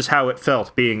 this is how it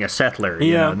felt being a settler.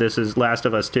 Yeah. This is Last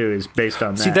of Us 2 is based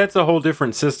on that. See, that's a whole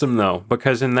different system, though,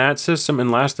 because in that system,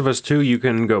 in Last of Us 2, you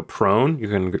can go prone.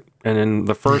 And in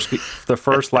the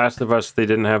first Last of Us, they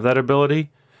didn't have that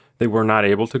ability. They were not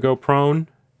able to go prone.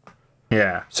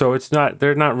 Yeah. So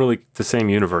they're not really the same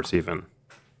universe, even.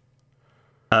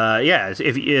 Yeah,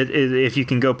 if you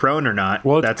can go prone or not.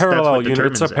 Well, that's what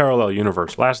determines it's a it. parallel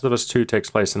universe. Last of Us 2 takes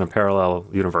place in a parallel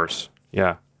universe.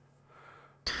 Yeah.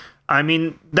 I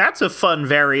mean, that's a fun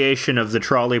variation of the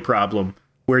trolley problem,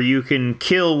 where you can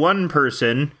kill one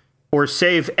person or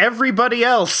save everybody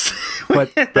else.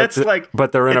 But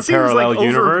but they're in a parallel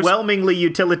universe. Overwhelmingly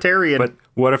utilitarian. But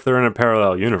what if they're in a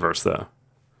parallel universe, though?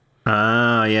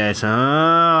 Oh, yes. Oh,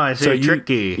 I see.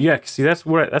 Tricky. Yeah, see, that's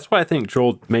why I think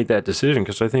Joel made that decision,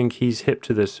 because I think he's hip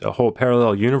to this whole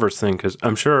parallel universe thing, because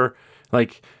I'm sure,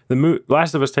 like,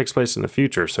 Last of Us takes place in the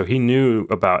future, so he knew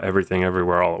about everything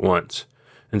everywhere all at once.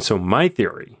 And so my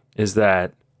theory is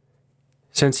that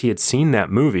since he had seen that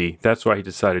movie, that's why he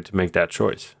decided to make that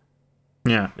choice.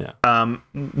 Yeah. Yeah.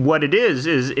 What it is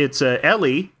it's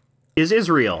Ellie is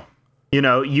Israel.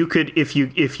 You could, if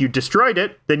you destroyed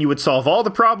it, then you would solve all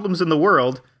the problems in the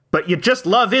world, but you just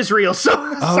love Israel so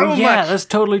yeah,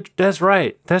 much. That's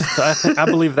right. I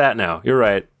believe that now. You're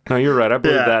right. No, you're right. I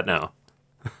believe that now.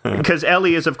 Because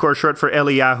Ellie is, of course, short for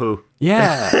Eliyahu.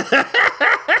 Yeah.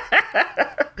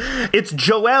 It's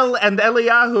Joel and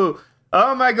Eliyahu.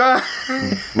 Oh my God.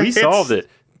 We solved it.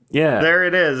 Yeah. There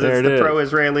it is. It's the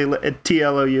pro-Israeli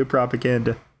TLOU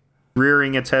propaganda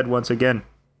rearing its head once again.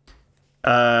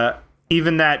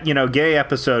 Even that, gay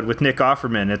episode with Nick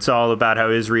Offerman, it's all about how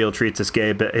Israel treats its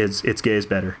gays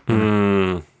better.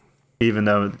 Mm. Even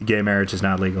though gay marriage is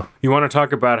not legal. You want to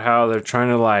talk about how they're trying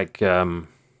to,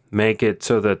 make it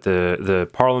so that the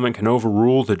parliament can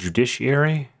overrule the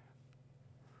judiciary?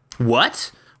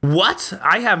 What?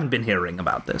 I haven't been hearing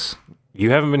about this.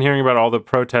 You haven't been hearing about all the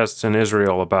protests in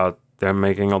Israel about them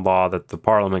making a law that the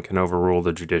parliament can overrule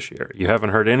the judiciary. You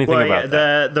haven't heard anything about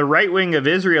that. The right wing of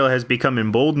Israel has become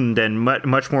emboldened and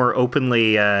much more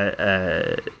openly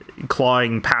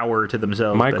clawing power to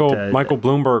themselves. Michael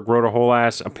Bloomberg wrote a whole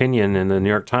ass opinion in the New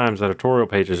York Times editorial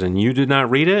pages, and you did not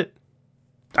read it?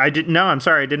 No, I'm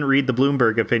sorry, I didn't read the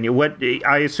Bloomberg opinion.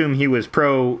 I assume he was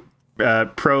pro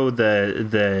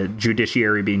the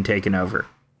judiciary being taken over.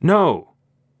 No.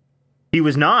 He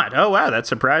was not. Oh, wow, that's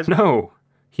surprising. No.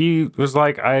 He was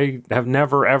like, I have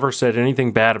never, ever said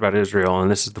anything bad about Israel, and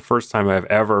this is the first time I've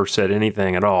ever said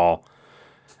anything at all.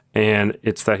 And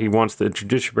it's that he wants the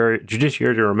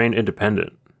judiciary to remain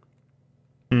independent.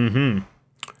 Mm-hmm.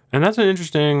 And that's an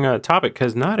interesting topic,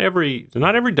 because not every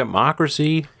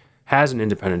democracy has an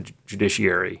independent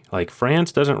judiciary. Like,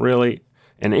 France doesn't really,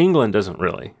 and England doesn't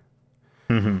really.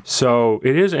 So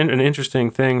it is an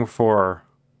interesting thing for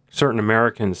certain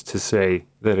Americans to say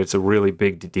that it's a really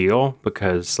big deal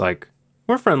because, like,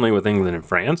 we're friendly with England and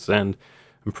France, and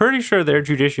I'm pretty sure their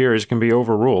judiciaries can be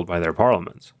overruled by their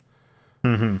parliaments.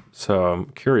 So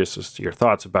I'm curious as to your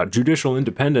thoughts about judicial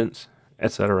independence,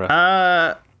 etc.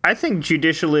 I think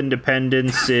judicial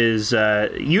independence is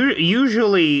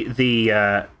usually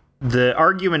the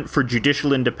argument for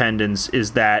judicial independence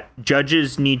is that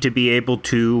judges need to be able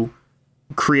to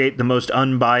create the most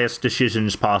unbiased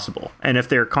decisions possible. And if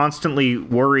they're constantly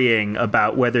worrying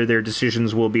about whether their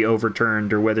decisions will be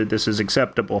overturned or whether this is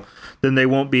acceptable, then they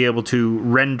won't be able to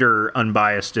render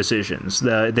unbiased decisions.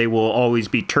 They will always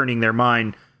be turning their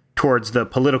mind towards the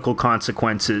political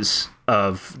consequences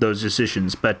of those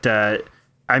decisions. But,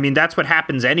 I mean, that's what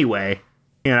happens anyway.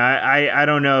 You know, I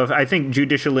don't know if I think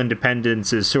judicial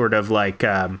independence is sort of like,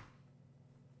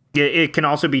 it can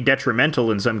also be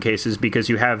detrimental in some cases because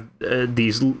you have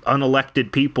these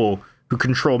unelected people who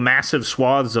control massive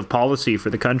swaths of policy for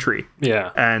the country.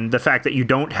 Yeah. And the fact that you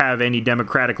don't have any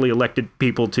democratically elected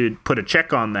people to put a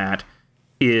check on that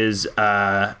is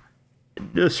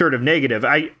sort of negative.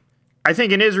 I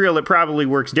think in Israel it probably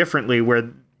works differently, where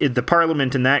the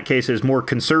parliament in that case is more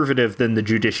conservative than the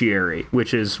judiciary,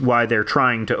 which is why they're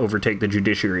trying to overtake the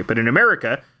judiciary. But in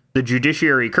America, the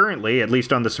judiciary currently, at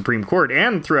least on the Supreme Court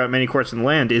and throughout many courts in the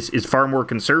land, is far more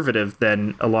conservative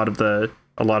than a lot of the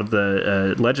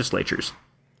legislatures.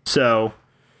 So,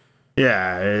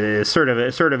 yeah, it's sort of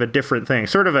a different thing,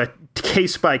 sort of a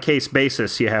case by case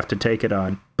basis. You have to take it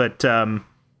on, but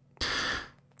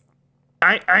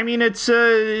I mean, it's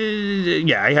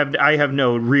yeah. I have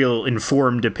no real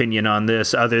informed opinion on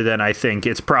this, other than I think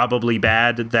it's probably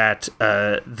bad that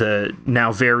the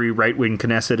now very right wing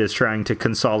Knesset is trying to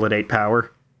consolidate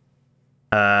power.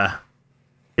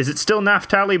 Is it still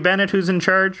Naftali Bennett who's in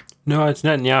charge? No, it's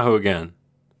Netanyahu again.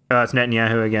 Oh, it's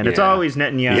Netanyahu again. Yeah. It's always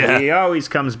Netanyahu. Yeah. He always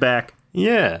comes back.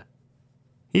 Yeah.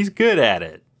 He's good at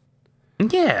it.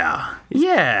 Yeah.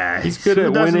 He's good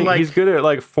at winning. He's good at,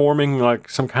 like, forming, like,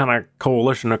 some kind of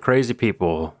coalition of crazy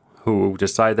people who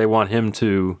decide they want him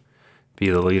to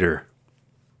be the leader.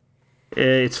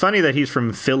 It's funny that he's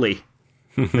from Philly.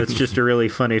 That's just a really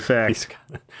funny fact.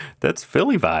 That's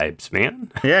Philly vibes,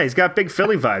 man. Yeah, he's got big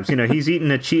Philly vibes. You know, he's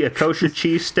eating a kosher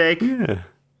cheesesteak. Yeah.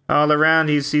 All around.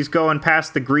 He's going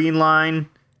past the green line,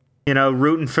 you know,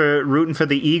 rooting for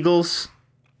the Eagles.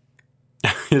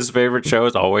 His favorite show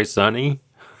is Always Sunny.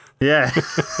 Yeah.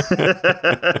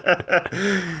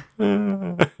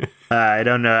 I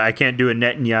don't know. I can't do a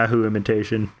Netanyahu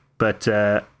imitation, but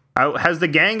has the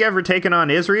gang ever taken on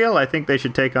Israel? I think they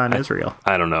should take on Israel.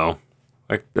 I don't know.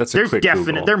 Like, that's There's quick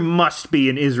definite. Google. There must be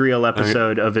an Israel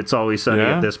episode of It's Always Sunny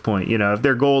Yeah? at this point. You know, if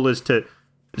their goal is to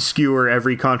skewer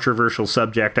every controversial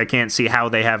subject, I can't see how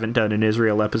they haven't done an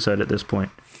Israel episode at this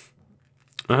point.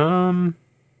 We'll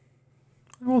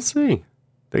see.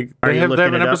 They you have looking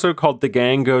an it up? episode called The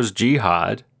Gang Goes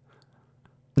Jihad.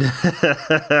 What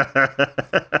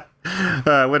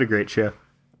a great show.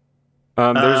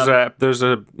 There's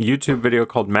a YouTube video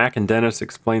called Mac and Dennis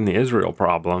Explain the Israel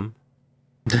Problem.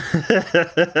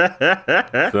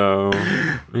 So,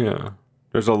 yeah.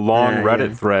 There's a long Yeah, Reddit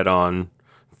yeah. thread on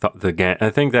the gang. I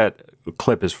think that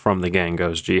clip is from The Gang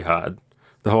Goes Jihad.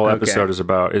 The whole Okay. episode is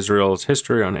about Israel's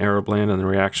history on Arab land and the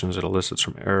reactions it elicits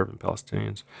from Arab and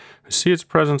Palestinians who see its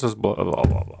presence as blah, blah, blah,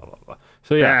 blah, blah, blah.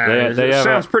 So, yeah, they have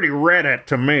sounds pretty Reddit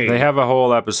to me. they have a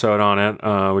whole episode on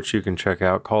it, which you can check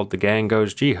out, called The Gang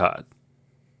Goes Jihad.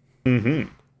 Mm-hmm.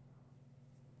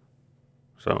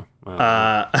 So,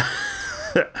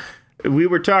 We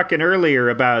were talking earlier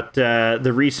about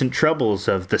the recent troubles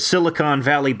of the Silicon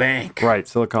Valley Bank. right,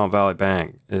 Silicon Valley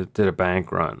Bank. It did a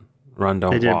bank run. Run,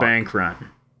 don't They did a walk. bank run.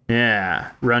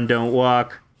 Yeah. Run, don't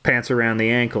walk, pants around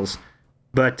the ankles.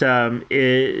 But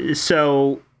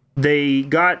so they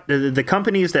got the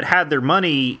companies that had their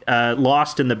money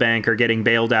lost in the bank are getting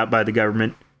bailed out by the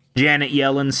government. Janet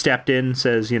Yellen stepped in,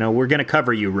 says, you know, we're going to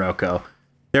cover you, Roku.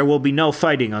 There will be no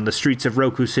fighting on the streets of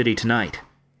Roku City tonight.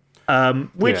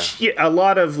 Which a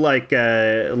lot of like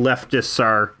leftists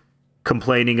are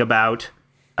complaining about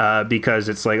because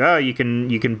it's like, oh, you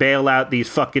can bail out these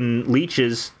fucking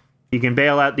leeches. You can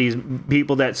bail out these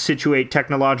people that situate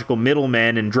technological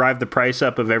middlemen and drive the price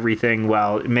up of everything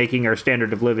while making our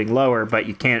standard of living lower, but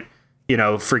you can't, you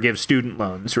know, forgive student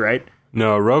loans, right?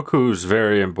 No, Roku's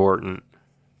very important.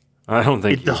 I don't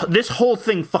think... This whole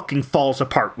thing fucking falls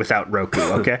apart without Roku,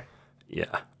 okay?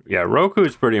 Yeah, Roku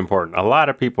is pretty important. A lot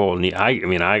of people need... I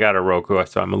mean, I got a Roku,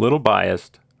 so I'm a little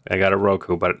biased. I got a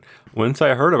Roku, but once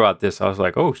I heard about this, I was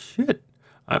like, oh, shit.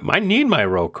 I need my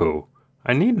Roku.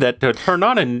 I need that to turn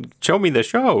on and show me the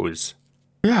shows.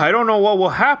 Yeah, I don't know what will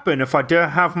happen if I don't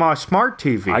have my smart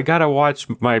TV. I gotta watch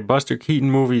my Buster Keaton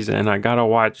movies and I gotta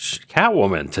watch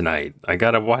Catwoman tonight. I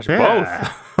gotta watch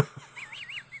both.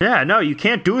 Yeah, no, you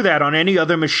can't do that on any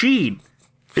other machine.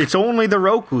 It's only the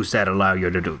Rokus that allow you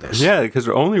to do this. Yeah, because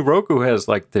only Roku has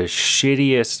like the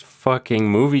shittiest fucking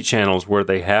movie channels where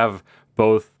they have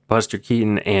both Buster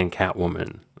Keaton and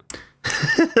Catwoman.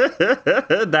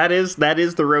 that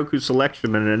is the Roku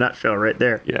selection in a nutshell right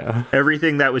there. Yeah.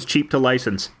 Everything that was cheap to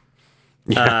license.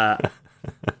 Yeah.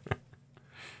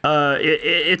 But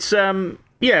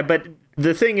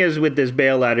the thing is with this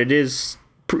bailout, it is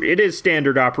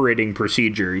standard operating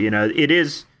procedure. You know, it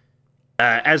is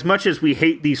as much as we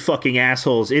hate these fucking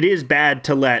assholes, it is bad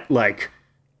to let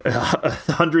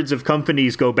hundreds of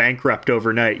companies go bankrupt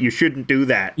overnight. You shouldn't do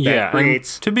that. Yeah.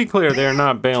 Creates... To be clear, they're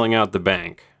not bailing out the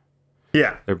bank.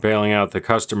 Yeah. They're bailing out the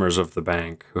customers of the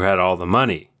bank who had all the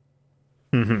money.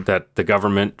 Mm-hmm. That the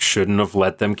government shouldn't have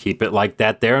let them keep it like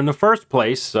that there in the first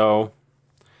place. So,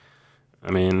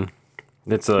 I mean,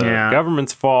 it's a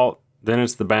government's fault, then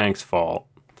it's the bank's fault.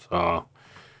 So,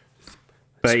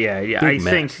 but I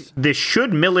think this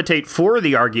should militate for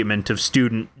the argument of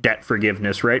student debt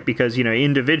forgiveness, right? Because, you know,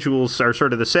 individuals are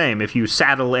sort of the same. If you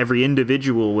saddle every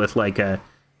individual with like a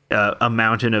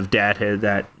mountain of debt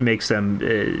that makes them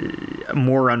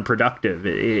more unproductive,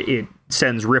 it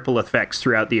sends ripple effects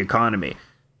throughout the economy.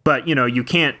 But, you know, you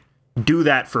can't do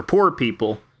that for poor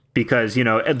people because, you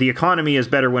know, the economy is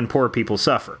better when poor people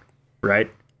suffer, right?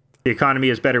 The economy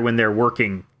is better when they're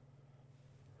working.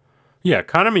 Yeah,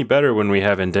 economy better when we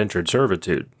have indentured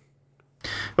servitude.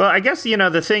 Well, I guess, you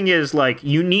know, the thing is, like,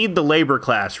 you need the labor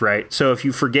class, right? So if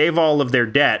you forgave all of their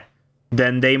debt,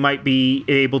 then they might be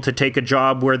able to take a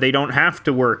job where they don't have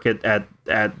to work at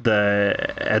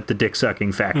the dick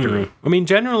sucking factory. I mean,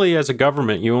 generally as a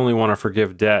government, you only want to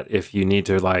forgive debt if you need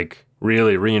to like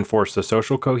really reinforce the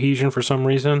social cohesion for some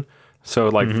reason. So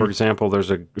like, for example,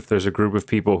 if there's a group of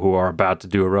people who are about to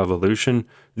do a revolution,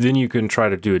 then you can try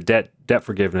to do a debt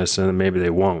forgiveness and then maybe they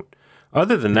won't.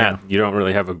 Other than that, you don't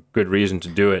really have a good reason to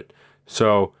do it.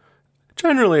 So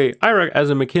generally, as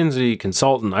a McKinsey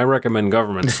consultant, I recommend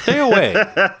government stay away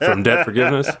from debt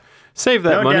forgiveness. Save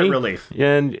that money, debt relief,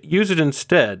 and use it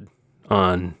instead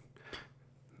on,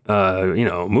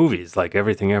 movies like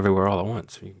Everything Everywhere All at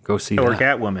Once. You go see or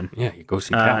that. Catwoman. Yeah, you go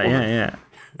see Catwoman. Yeah.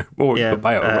 Or you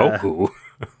buy a Roku.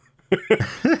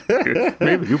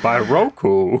 Maybe you buy a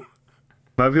Roku.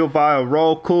 Maybe you'll buy a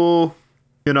Roku.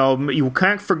 You know, you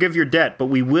can't forgive your debt, but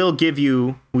we will give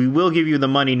you the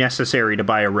money necessary to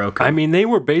buy a Roku. I mean, they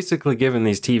were basically giving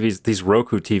these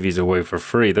Roku TVs away for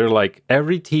free. They're like,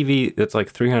 every TV that's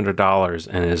like $300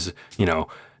 and is,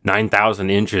 9,000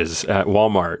 inches at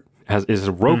Walmart is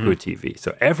a Roku TV.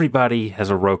 So everybody has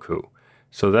a Roku.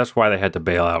 So that's why they had to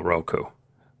bail out Roku.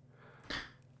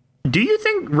 Do you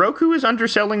think Roku is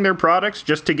underselling their products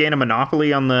just to gain a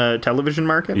monopoly on the television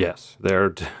market? Yes,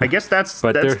 they're. I guess that's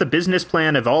the business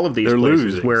plan of all of these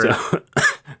places. Losing,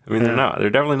 they're not. They're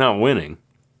definitely not winning.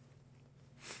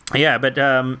 Yeah, but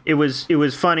it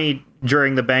was funny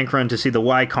during the bank run to see the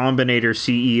Y Combinator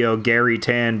CEO Gary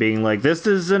Tan being like, "This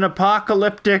is an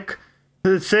apocalyptic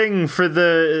thing for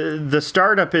the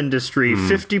startup industry.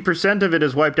 50% of it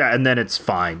is wiped out, and then it's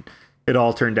fine. It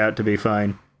all turned out to be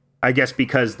fine." I guess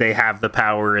because they have the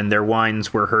power and their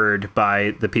whines were heard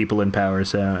by the people in power.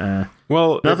 So,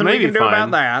 nothing we can do about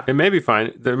that. It may be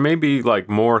fine. There may be like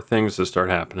more things to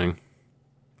start happening.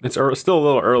 It's still a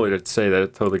little early to say that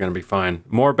it's totally going to be fine.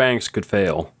 More banks could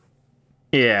fail.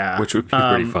 Yeah. Which would be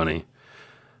pretty funny.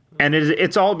 And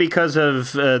it's all because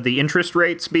of the interest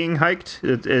rates being hiked.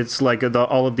 It's like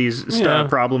all of these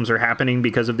problems are happening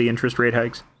because of the interest rate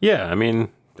hikes. Yeah, I mean,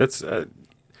 that's...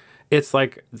 it's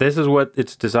like, this is what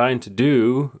it's designed to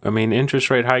do. I mean, interest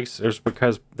rate hikes is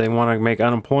because they want to make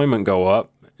unemployment go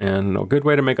up. And a good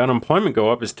way to make unemployment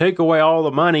go up is take away all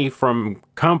the money from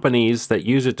companies that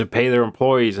use it to pay their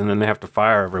employees, and then they have to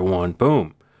fire everyone.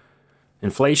 Boom.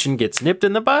 Inflation gets nipped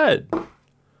in the bud.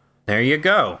 There you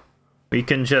go. We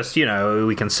can just,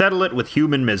 we can settle it with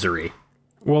human misery.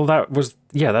 Well, that's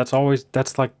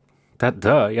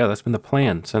been the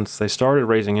plan since they started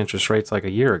raising interest rates like a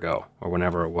year ago or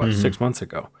whenever it was, 6 months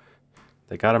ago.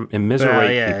 They got to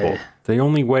immiserate people. The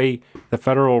only way the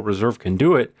Federal Reserve can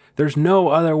do it, there's no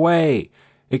other way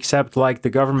except like the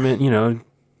government,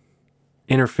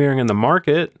 interfering in the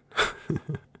market.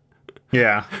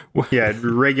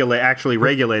 Actually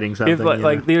regulating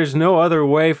something. There's no other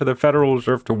way for the Federal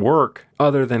Reserve to work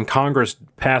other than Congress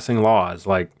passing laws.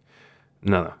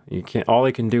 No, you can't. All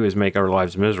they can do is make our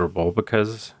lives miserable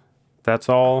because that's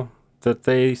all that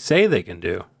they say they can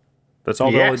do. That's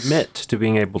all they'll admit to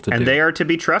being able to do. And they are to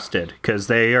be trusted because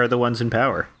they are the ones in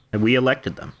power, and we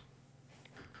elected them.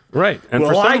 Right. And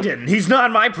well, I didn't. He's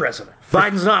not my president.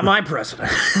 Biden's not my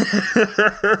president.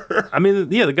 I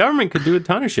mean, yeah, the government could do a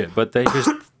ton of shit, but they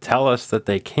just tell us that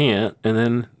they can't, and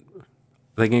then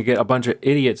they can get a bunch of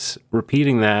idiots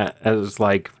repeating that as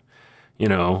like, you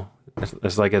know,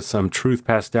 as like it's some truth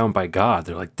passed down by God.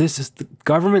 They're like, this is the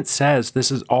government says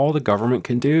this is all the government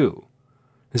can do.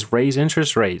 Is raise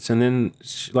interest rates, and then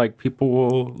like people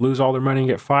will lose all their money and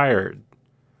get fired.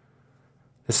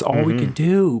 That's all we can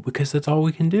do because that's all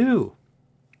we can do.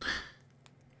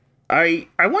 I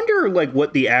wonder like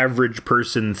what the average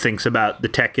person thinks about the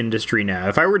tech industry now.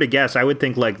 If I were to guess, I would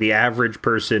think like the average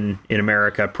person in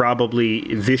America probably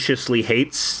viciously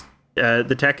hates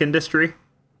the tech industry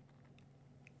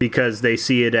because they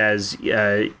see it as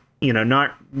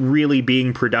not really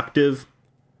being productive.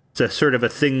 It's a sort of a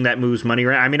thing that moves money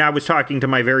around. I mean, I was talking to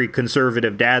my very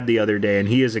conservative dad the other day, and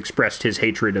he has expressed his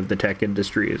hatred of the tech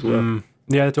industry as well.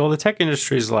 Yeah, well, the tech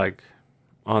industry is like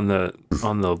on the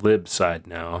lib side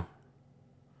now.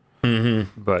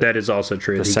 Mm-hmm. But that is also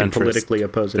true. He can politically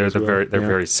oppose it as well. They're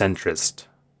very centrist.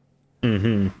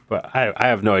 Mm-hmm. But I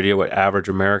have no idea what average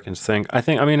Americans think.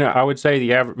 I would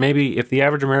say maybe if the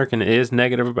average American is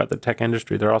negative about the tech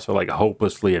industry, they're also like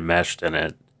hopelessly enmeshed in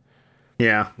it.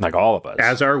 Yeah. Like all of us.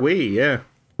 As are we, yeah.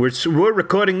 We're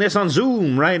recording this on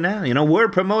Zoom right now. You know, we're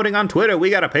promoting on Twitter. We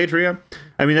got a Patreon.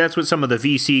 I mean, that's what some of the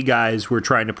VC guys were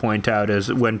trying to point out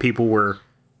is when people were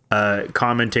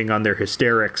commenting on their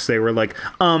hysterics. They were like,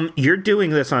 you're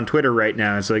doing this on Twitter right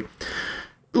now. It's like,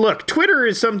 look, Twitter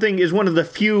is one of the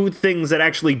few things that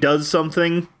actually does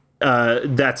something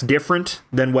that's different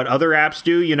than what other apps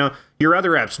do. You know, your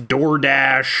other apps,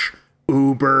 DoorDash,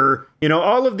 Uber, you know,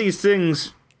 all of these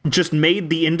things just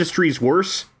made the industries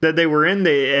worse that they were in.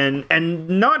 And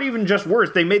not even just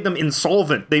worse, they made them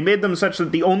insolvent. They made them such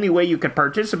that the only way you could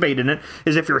participate in it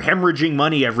is if you're hemorrhaging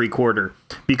money every quarter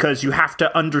because you have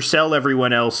to undersell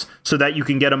everyone else so that you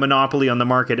can get a monopoly on the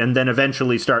market and then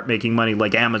eventually start making money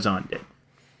like Amazon did.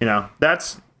 You know,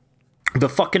 that's the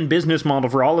fucking business model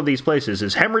for all of these places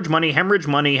is hemorrhage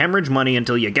money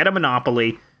until you get a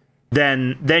monopoly.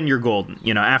 Then you're golden.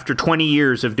 You know, after 20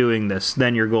 years of doing this,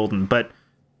 then you're golden. But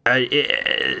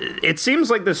it seems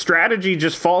like the strategy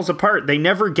just falls apart. They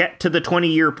never get to the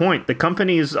 20-year point. The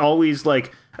company is always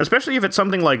like, especially if it's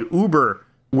something like Uber,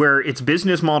 where its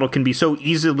business model can be so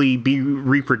easily be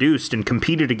reproduced and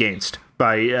competed against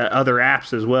by other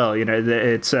apps as well. You know,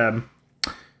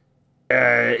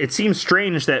 it seems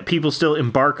strange that people still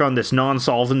embark on this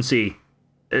non-solvency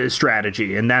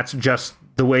strategy, and that's just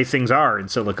the way things are in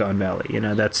Silicon Valley. You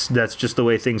know, that's just the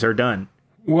way things are done.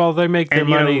 Well, they make their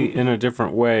money in a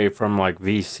different way from like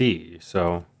VC,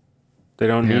 so they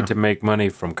don't need to make money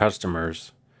from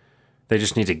customers. They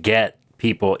just need to get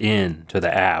people into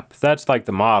the app. That's like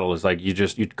the model is like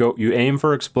you aim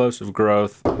for explosive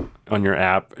growth on your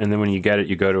app, and then when you get it,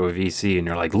 you go to a VC and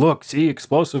you're like, look, see,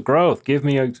 explosive growth, give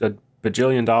me a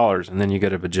bajillion dollars, and then you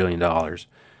get a bajillion dollars,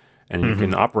 and you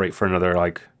can operate for another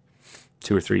like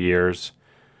 2 or 3 years.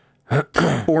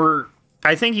 Or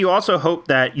I think you also hope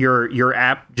that your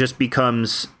app just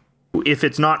becomes, if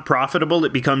it's not profitable,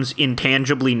 it becomes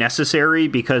intangibly necessary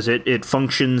because it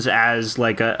functions as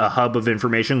like a hub of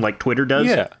information like Twitter does.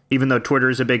 Yeah. Even though Twitter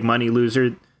is a big money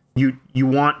loser, you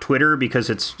want Twitter because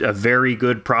it's a very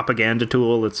good propaganda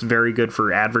tool. It's very good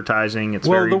for advertising. It's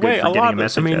very good for getting a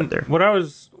message out there.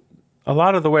 A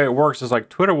lot of the way it works is like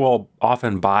Twitter will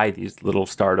often buy these little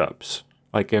startups.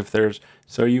 Like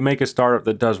so you make a startup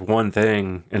that does one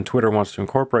thing and Twitter wants to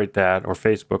incorporate that or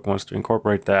Facebook wants to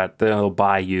incorporate that, they'll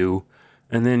buy you.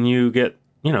 And then you get,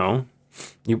 you know,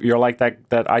 you're like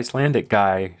that Icelandic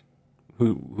guy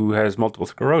who has multiple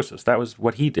sclerosis. That was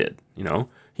what he did, you know.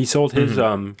 He sold his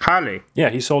Harley. Yeah,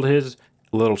 he sold his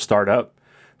little startup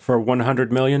for $100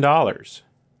 million.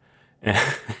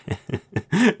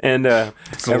 And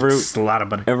It's a lot of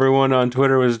money. Everyone on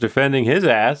Twitter was defending his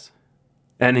ass.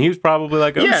 And he was probably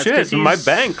like, oh shit, my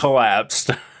bank collapsed.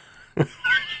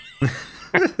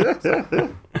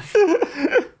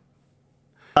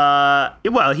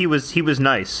 Well, he was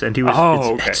nice, and he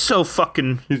was. It's so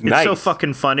fucking. Nice. So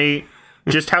fucking funny,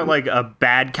 just how like a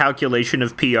bad calculation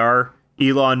of PR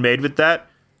Elon made with that.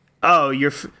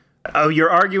 You're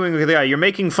arguing with a guy. You're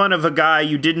making fun of a guy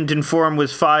you didn't inform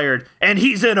was fired, and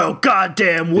he's in a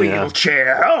goddamn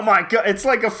wheelchair. Yeah. Oh my god! It's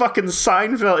like a fucking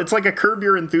Seinfeld. It's like a Curb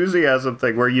Your Enthusiasm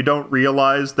thing where you don't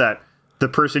realize that the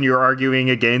person you're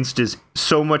arguing against is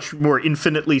so much more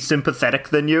infinitely sympathetic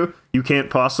than you. You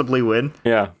can't possibly win.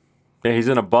 Yeah, he's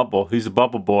in a bubble. He's a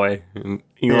bubble boy. And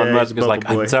Elon Musk is like,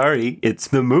 I'm sorry, it's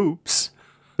the moops.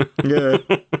 Yeah.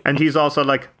 And he's also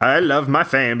like, I love my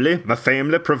family. My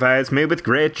family provides me with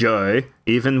great joy,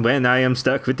 even when I am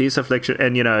stuck with these afflictions.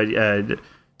 And,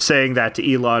 saying that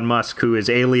to Elon Musk, who has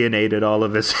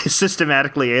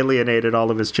systematically alienated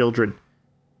all of his children,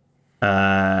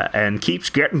 and keeps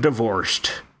getting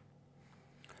divorced.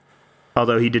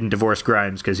 Although he didn't divorce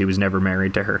Grimes because he was never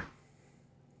married to her.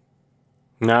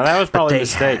 No, that was probably a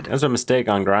mistake. That was a mistake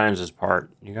on Grimes' part.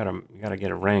 You gotta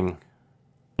get a ring.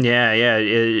 Yeah.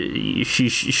 She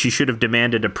should have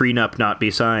demanded a prenup not be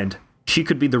signed. She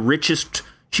could be the richest.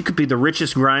 She could be the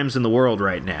richest Grimes in the world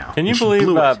right now. Can you believe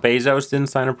Bezos didn't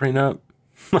sign a prenup?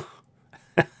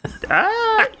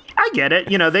 I get it.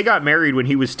 They got married when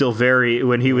he was still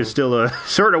a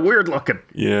sort of weird looking.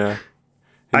 Yeah.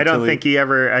 I don't think he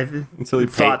ever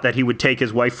thought that he would take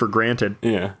his wife for granted.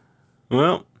 Yeah.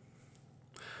 Well,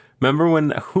 remember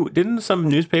when didn't some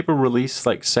newspaper release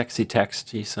like sexy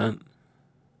text he sent?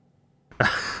 I'm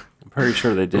pretty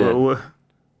sure they did.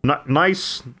 Not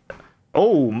nice.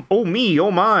 Oh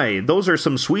my, those are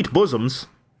some sweet bosoms.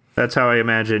 That's how I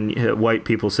imagine white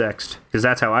people sext, because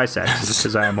that's how I sext,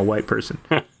 because I am a white person.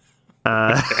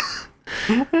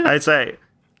 I'd say,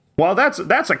 well, that's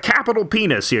a capital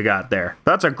penis you got there.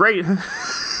 That's a great.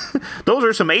 Those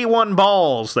are some A1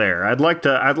 balls there. I'd like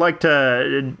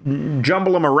to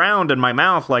jumble them around in my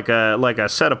mouth like a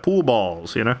set of pool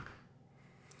balls,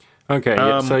 Okay,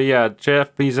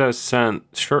 Jeff Bezos sent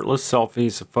shirtless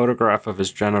selfies, a photograph of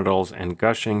his genitals, and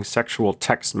gushing sexual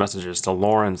text messages to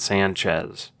Lauren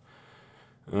Sanchez.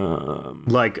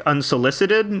 Like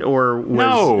unsolicited, or was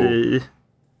no,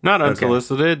 not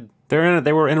unsolicited. Okay.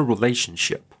 They were in a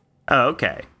relationship. Oh,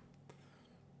 okay.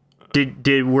 Did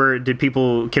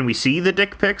people? Can we see the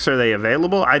dick pics? Are they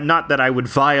available? Not that I would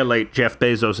violate Jeff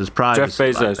Bezos's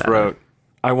privacy. Jeff Bezos wrote,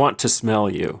 "I want to smell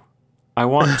you. I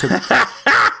want to."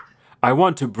 I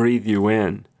want to breathe you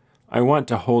in. I want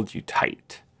to hold you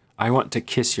tight. I want to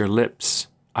kiss your lips.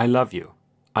 I love you.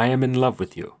 I am in love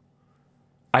with you.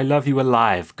 I love you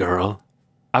alive, girl.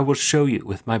 I will show you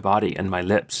with my body and my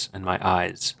lips and my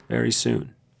eyes very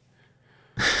soon.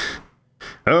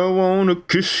 I want to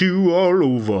kiss you all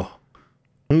over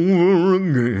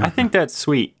again. I think that's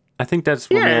sweet. I think that's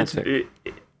romantic.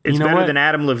 It's better than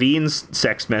Adam Levine's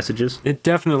sex messages. It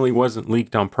definitely wasn't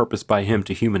leaked on purpose by him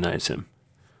to humanize him.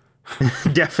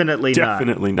 Definitely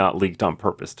not leaked on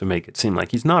purpose to make it seem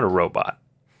like he's not a robot.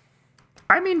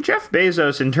 I mean, Jeff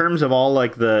Bezos, in terms of all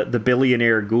like the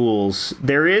billionaire ghouls,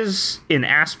 there is an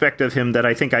aspect of him that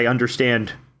I think I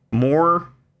understand more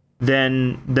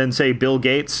than say Bill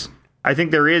Gates. I think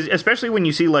there is, especially when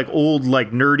you see like old, like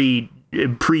nerdy,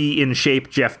 in shape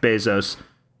Jeff Bezos.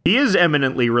 He is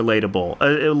eminently relatable.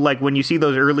 Like when you see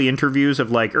those early interviews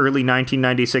of like early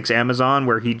 1996 Amazon,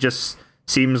 where he just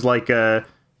seems like a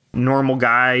normal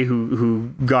guy who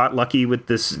got lucky with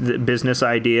this business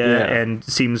idea and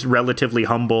seems relatively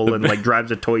humble and like drives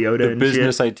a Toyota the and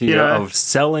business shit. idea of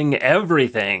selling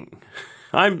everything.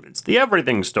 It's the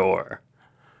everything store.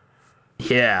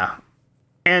 Yeah.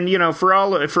 And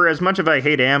for as much as I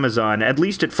hate Amazon, at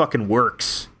least it fucking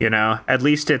works, At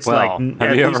least it's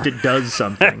it does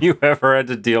something. Have you ever had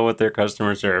to deal with their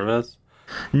customer service?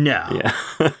 No. Yeah.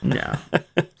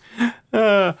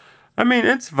 No. I mean,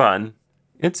 it's fun.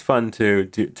 It's fun to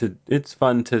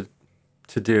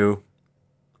do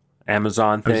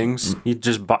Amazon things. You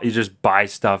just buy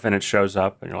stuff and it shows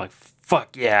up and you're like,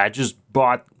 fuck yeah, I just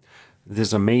bought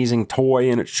this amazing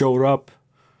toy and it showed up.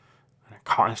 And it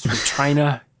comes from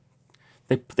China.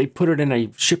 They put it in a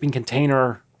shipping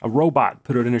container. A robot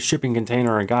put it in a shipping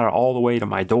container and got it all the way to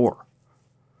my door.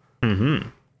 Mm-hmm.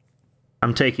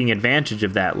 I'm taking advantage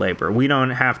of that labor. We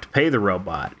don't have to pay the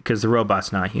robot because the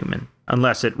robot's not human.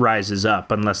 Unless it rises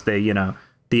up, unless the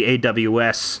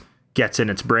AWS gets in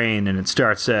its brain and it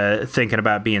starts thinking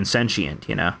about being sentient,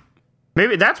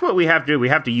 Maybe that's what we have to do. We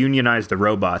have to unionize the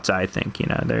robots, I think,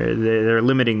 They're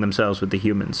limiting themselves with the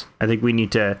humans. I think we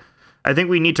need to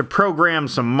program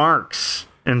some marks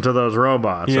into those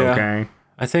robots, okay?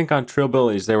 I think on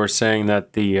Trillbillies they were saying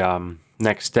that the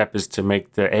next step is to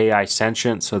make the AI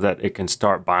sentient so that it can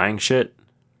start buying shit.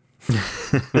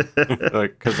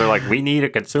 Because they're like, we need a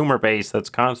consumer base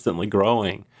that's constantly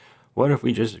growing. What if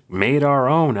we just made our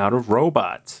own out of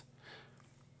robots?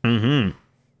 Mm-hmm.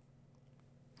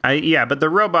 But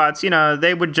the robots,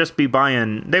 they would just be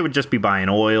buying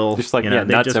oil. Just like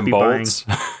nuts and bolts.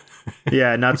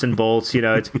 Nuts and bolts.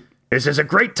 This is a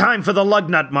great time for the lug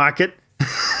nut market.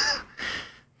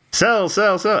 Sell.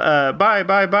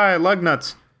 Buy lug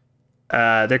nuts.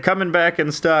 They're coming back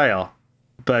in style.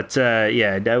 But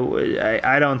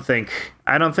I don't think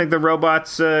the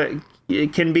robots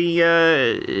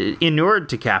inured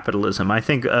to capitalism. I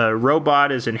think a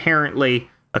robot is inherently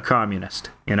a communist,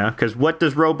 because what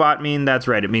does robot mean? That's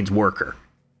right, it means worker.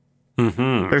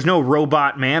 Mm-hmm. There's no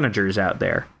robot managers out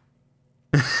there.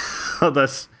 Although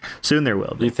soon there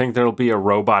will Do you be. think there'll be a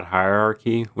robot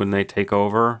hierarchy when they take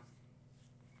over?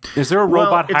 Is there a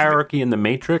robot hierarchy in the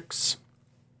Matrix?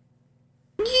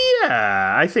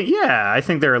 Yeah, I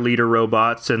think there are leader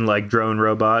robots and like drone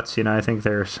robots. I think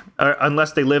there's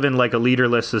unless they live in like a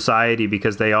leaderless society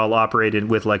because they all operated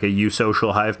with like a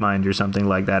eusocial hive mind or something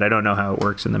like that. I don't know how it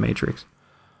works in the Matrix.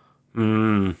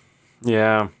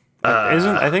 Yeah.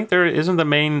 I think there isn't the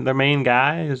main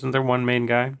guy? Isn't there one main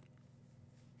guy?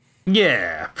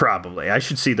 Yeah, probably. I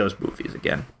should see those movies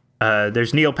again.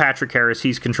 There's Neil Patrick Harris.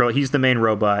 He's the main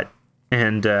robot,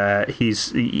 and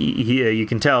you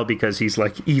can tell because he's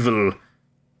like evil.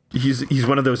 He's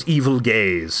one of those evil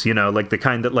gays, like the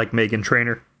kind that like Meghan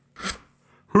Trainor.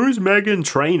 Who's Meghan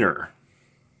Trainor?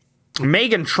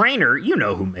 Meghan Trainor, you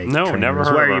know who Meghan Trainor never is.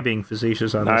 heard Why of are her. you being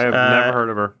facetious on this? I have never heard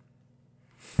of her.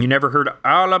 You never heard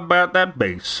all about that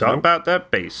bass. All about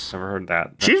that bass. Never heard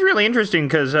that. She's really interesting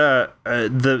because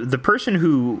the person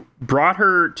who brought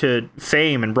her to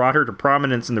fame and brought her to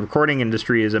prominence in the recording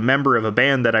industry is a member of a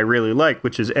band that I really like,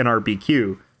 which is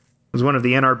NRBQ. It was one of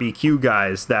the NRBQ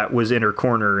guys that was in her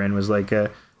corner and was like,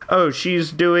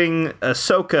 she's doing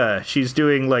soca, she's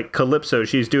doing like calypso,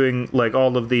 she's doing like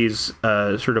all of these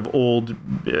sort of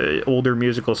older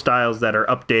musical styles that are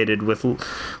updated with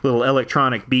little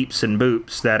electronic beeps and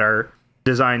boops that are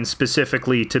designed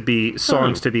specifically to be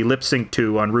songs to be lip synced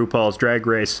to on RuPaul's Drag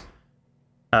Race.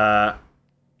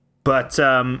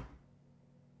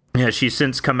 She's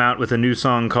since come out with a new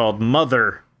song called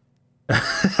Mother.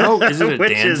 Oh, is it a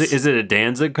Which Danzig? Is it a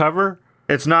Danzig cover?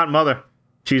 It's not Mother.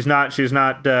 She's not,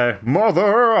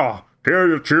 Mother, tell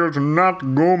your children not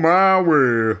to go my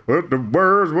way. What the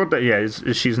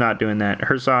words, she's not doing that.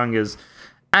 Her song is,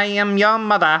 I am your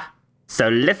mother, so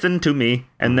listen to me.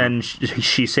 And then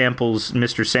she samples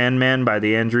Mr. Sandman by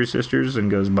the Andrews Sisters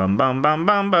and goes bum, bum, bum,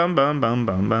 bum, bum, bum, bum,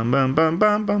 bum, bum, bum, bum,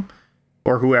 bum, bum.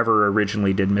 Or whoever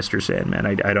originally did Mr. Sandman.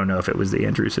 I don't know if it was the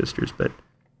Andrews Sisters, but,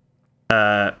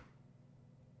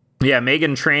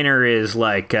 Meghan Trainor is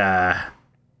like,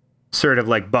 sort of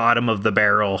like bottom of the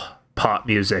barrel pop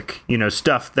music,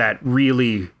 stuff that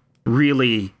really,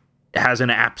 really has an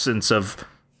absence of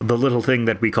the little thing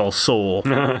that we call soul.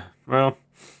 Well,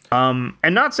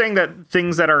 and not saying that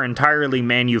things that are entirely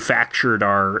manufactured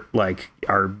are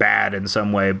bad in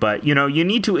some way, but you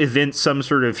need to evince some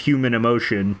sort of human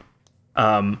emotion.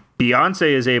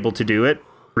 Beyonce is able to do it.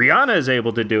 Rihanna is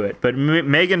able to do it, but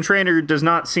Meghan Trainor does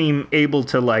not seem able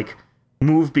to like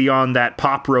move beyond that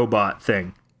pop robot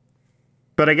thing.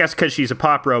 But I guess because she's a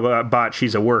pop robot,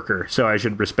 she's a worker, so I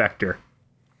should respect her.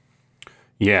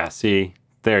 yeah, see,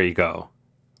 there you go.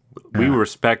 We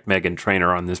respect Meghan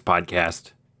Trainor on this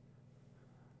podcast.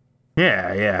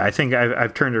 Yeah, I think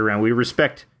I've turned it around. We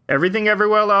respect everything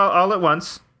everywhere all at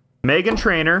once. Meghan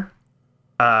Trainor,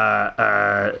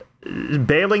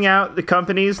 bailing out the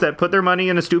companies that put their money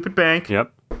in a stupid bank.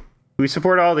 Yep. We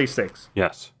support all these things.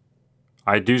 Yes.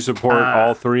 I do support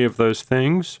all three of those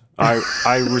things.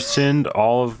 I rescind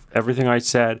all of everything I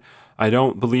said. I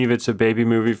don't believe it's a baby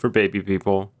movie for baby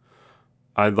people.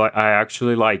 I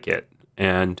actually like it,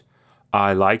 and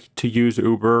I like to use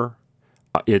Uber.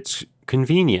 It's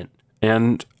convenient,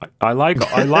 and I like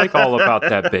all about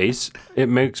that bass. It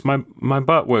makes my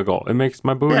butt wiggle. It makes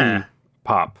my booty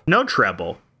pop. No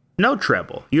treble.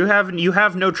 You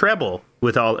have no treble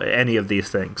with any of these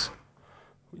things.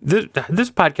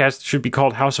 This podcast should be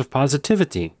called House of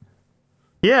Positivity.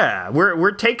 Yeah,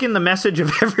 we're taking the message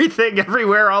of everything,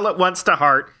 everywhere, all at once to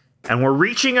heart, and we're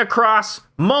reaching across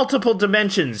multiple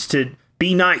dimensions to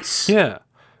be nice. Yeah,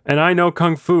 and I know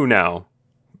Kung Fu now.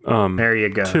 There you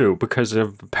go. Too, because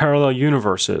of parallel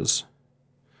universes.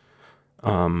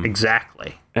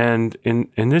 Exactly. And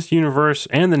in this universe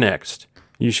and the next,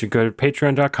 you should go to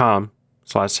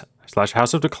patreon.com/House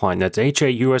of Decline. That's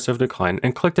HAUS of Decline,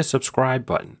 and click the subscribe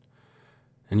button.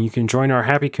 And you can join our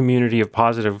happy community of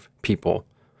positive people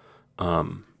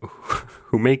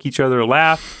who make each other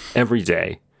laugh every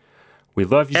day. We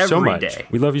love you so much. Day.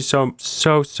 We love you so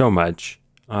much.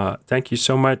 Thank you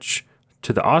so much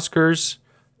to the Oscars.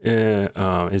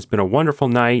 It's been a wonderful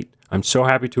night. I'm so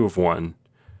happy to have won.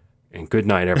 And good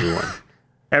night, everyone.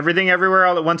 Everything, everywhere,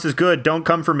 all at once is good. Don't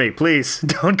come for me, please.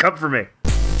 Don't come for me.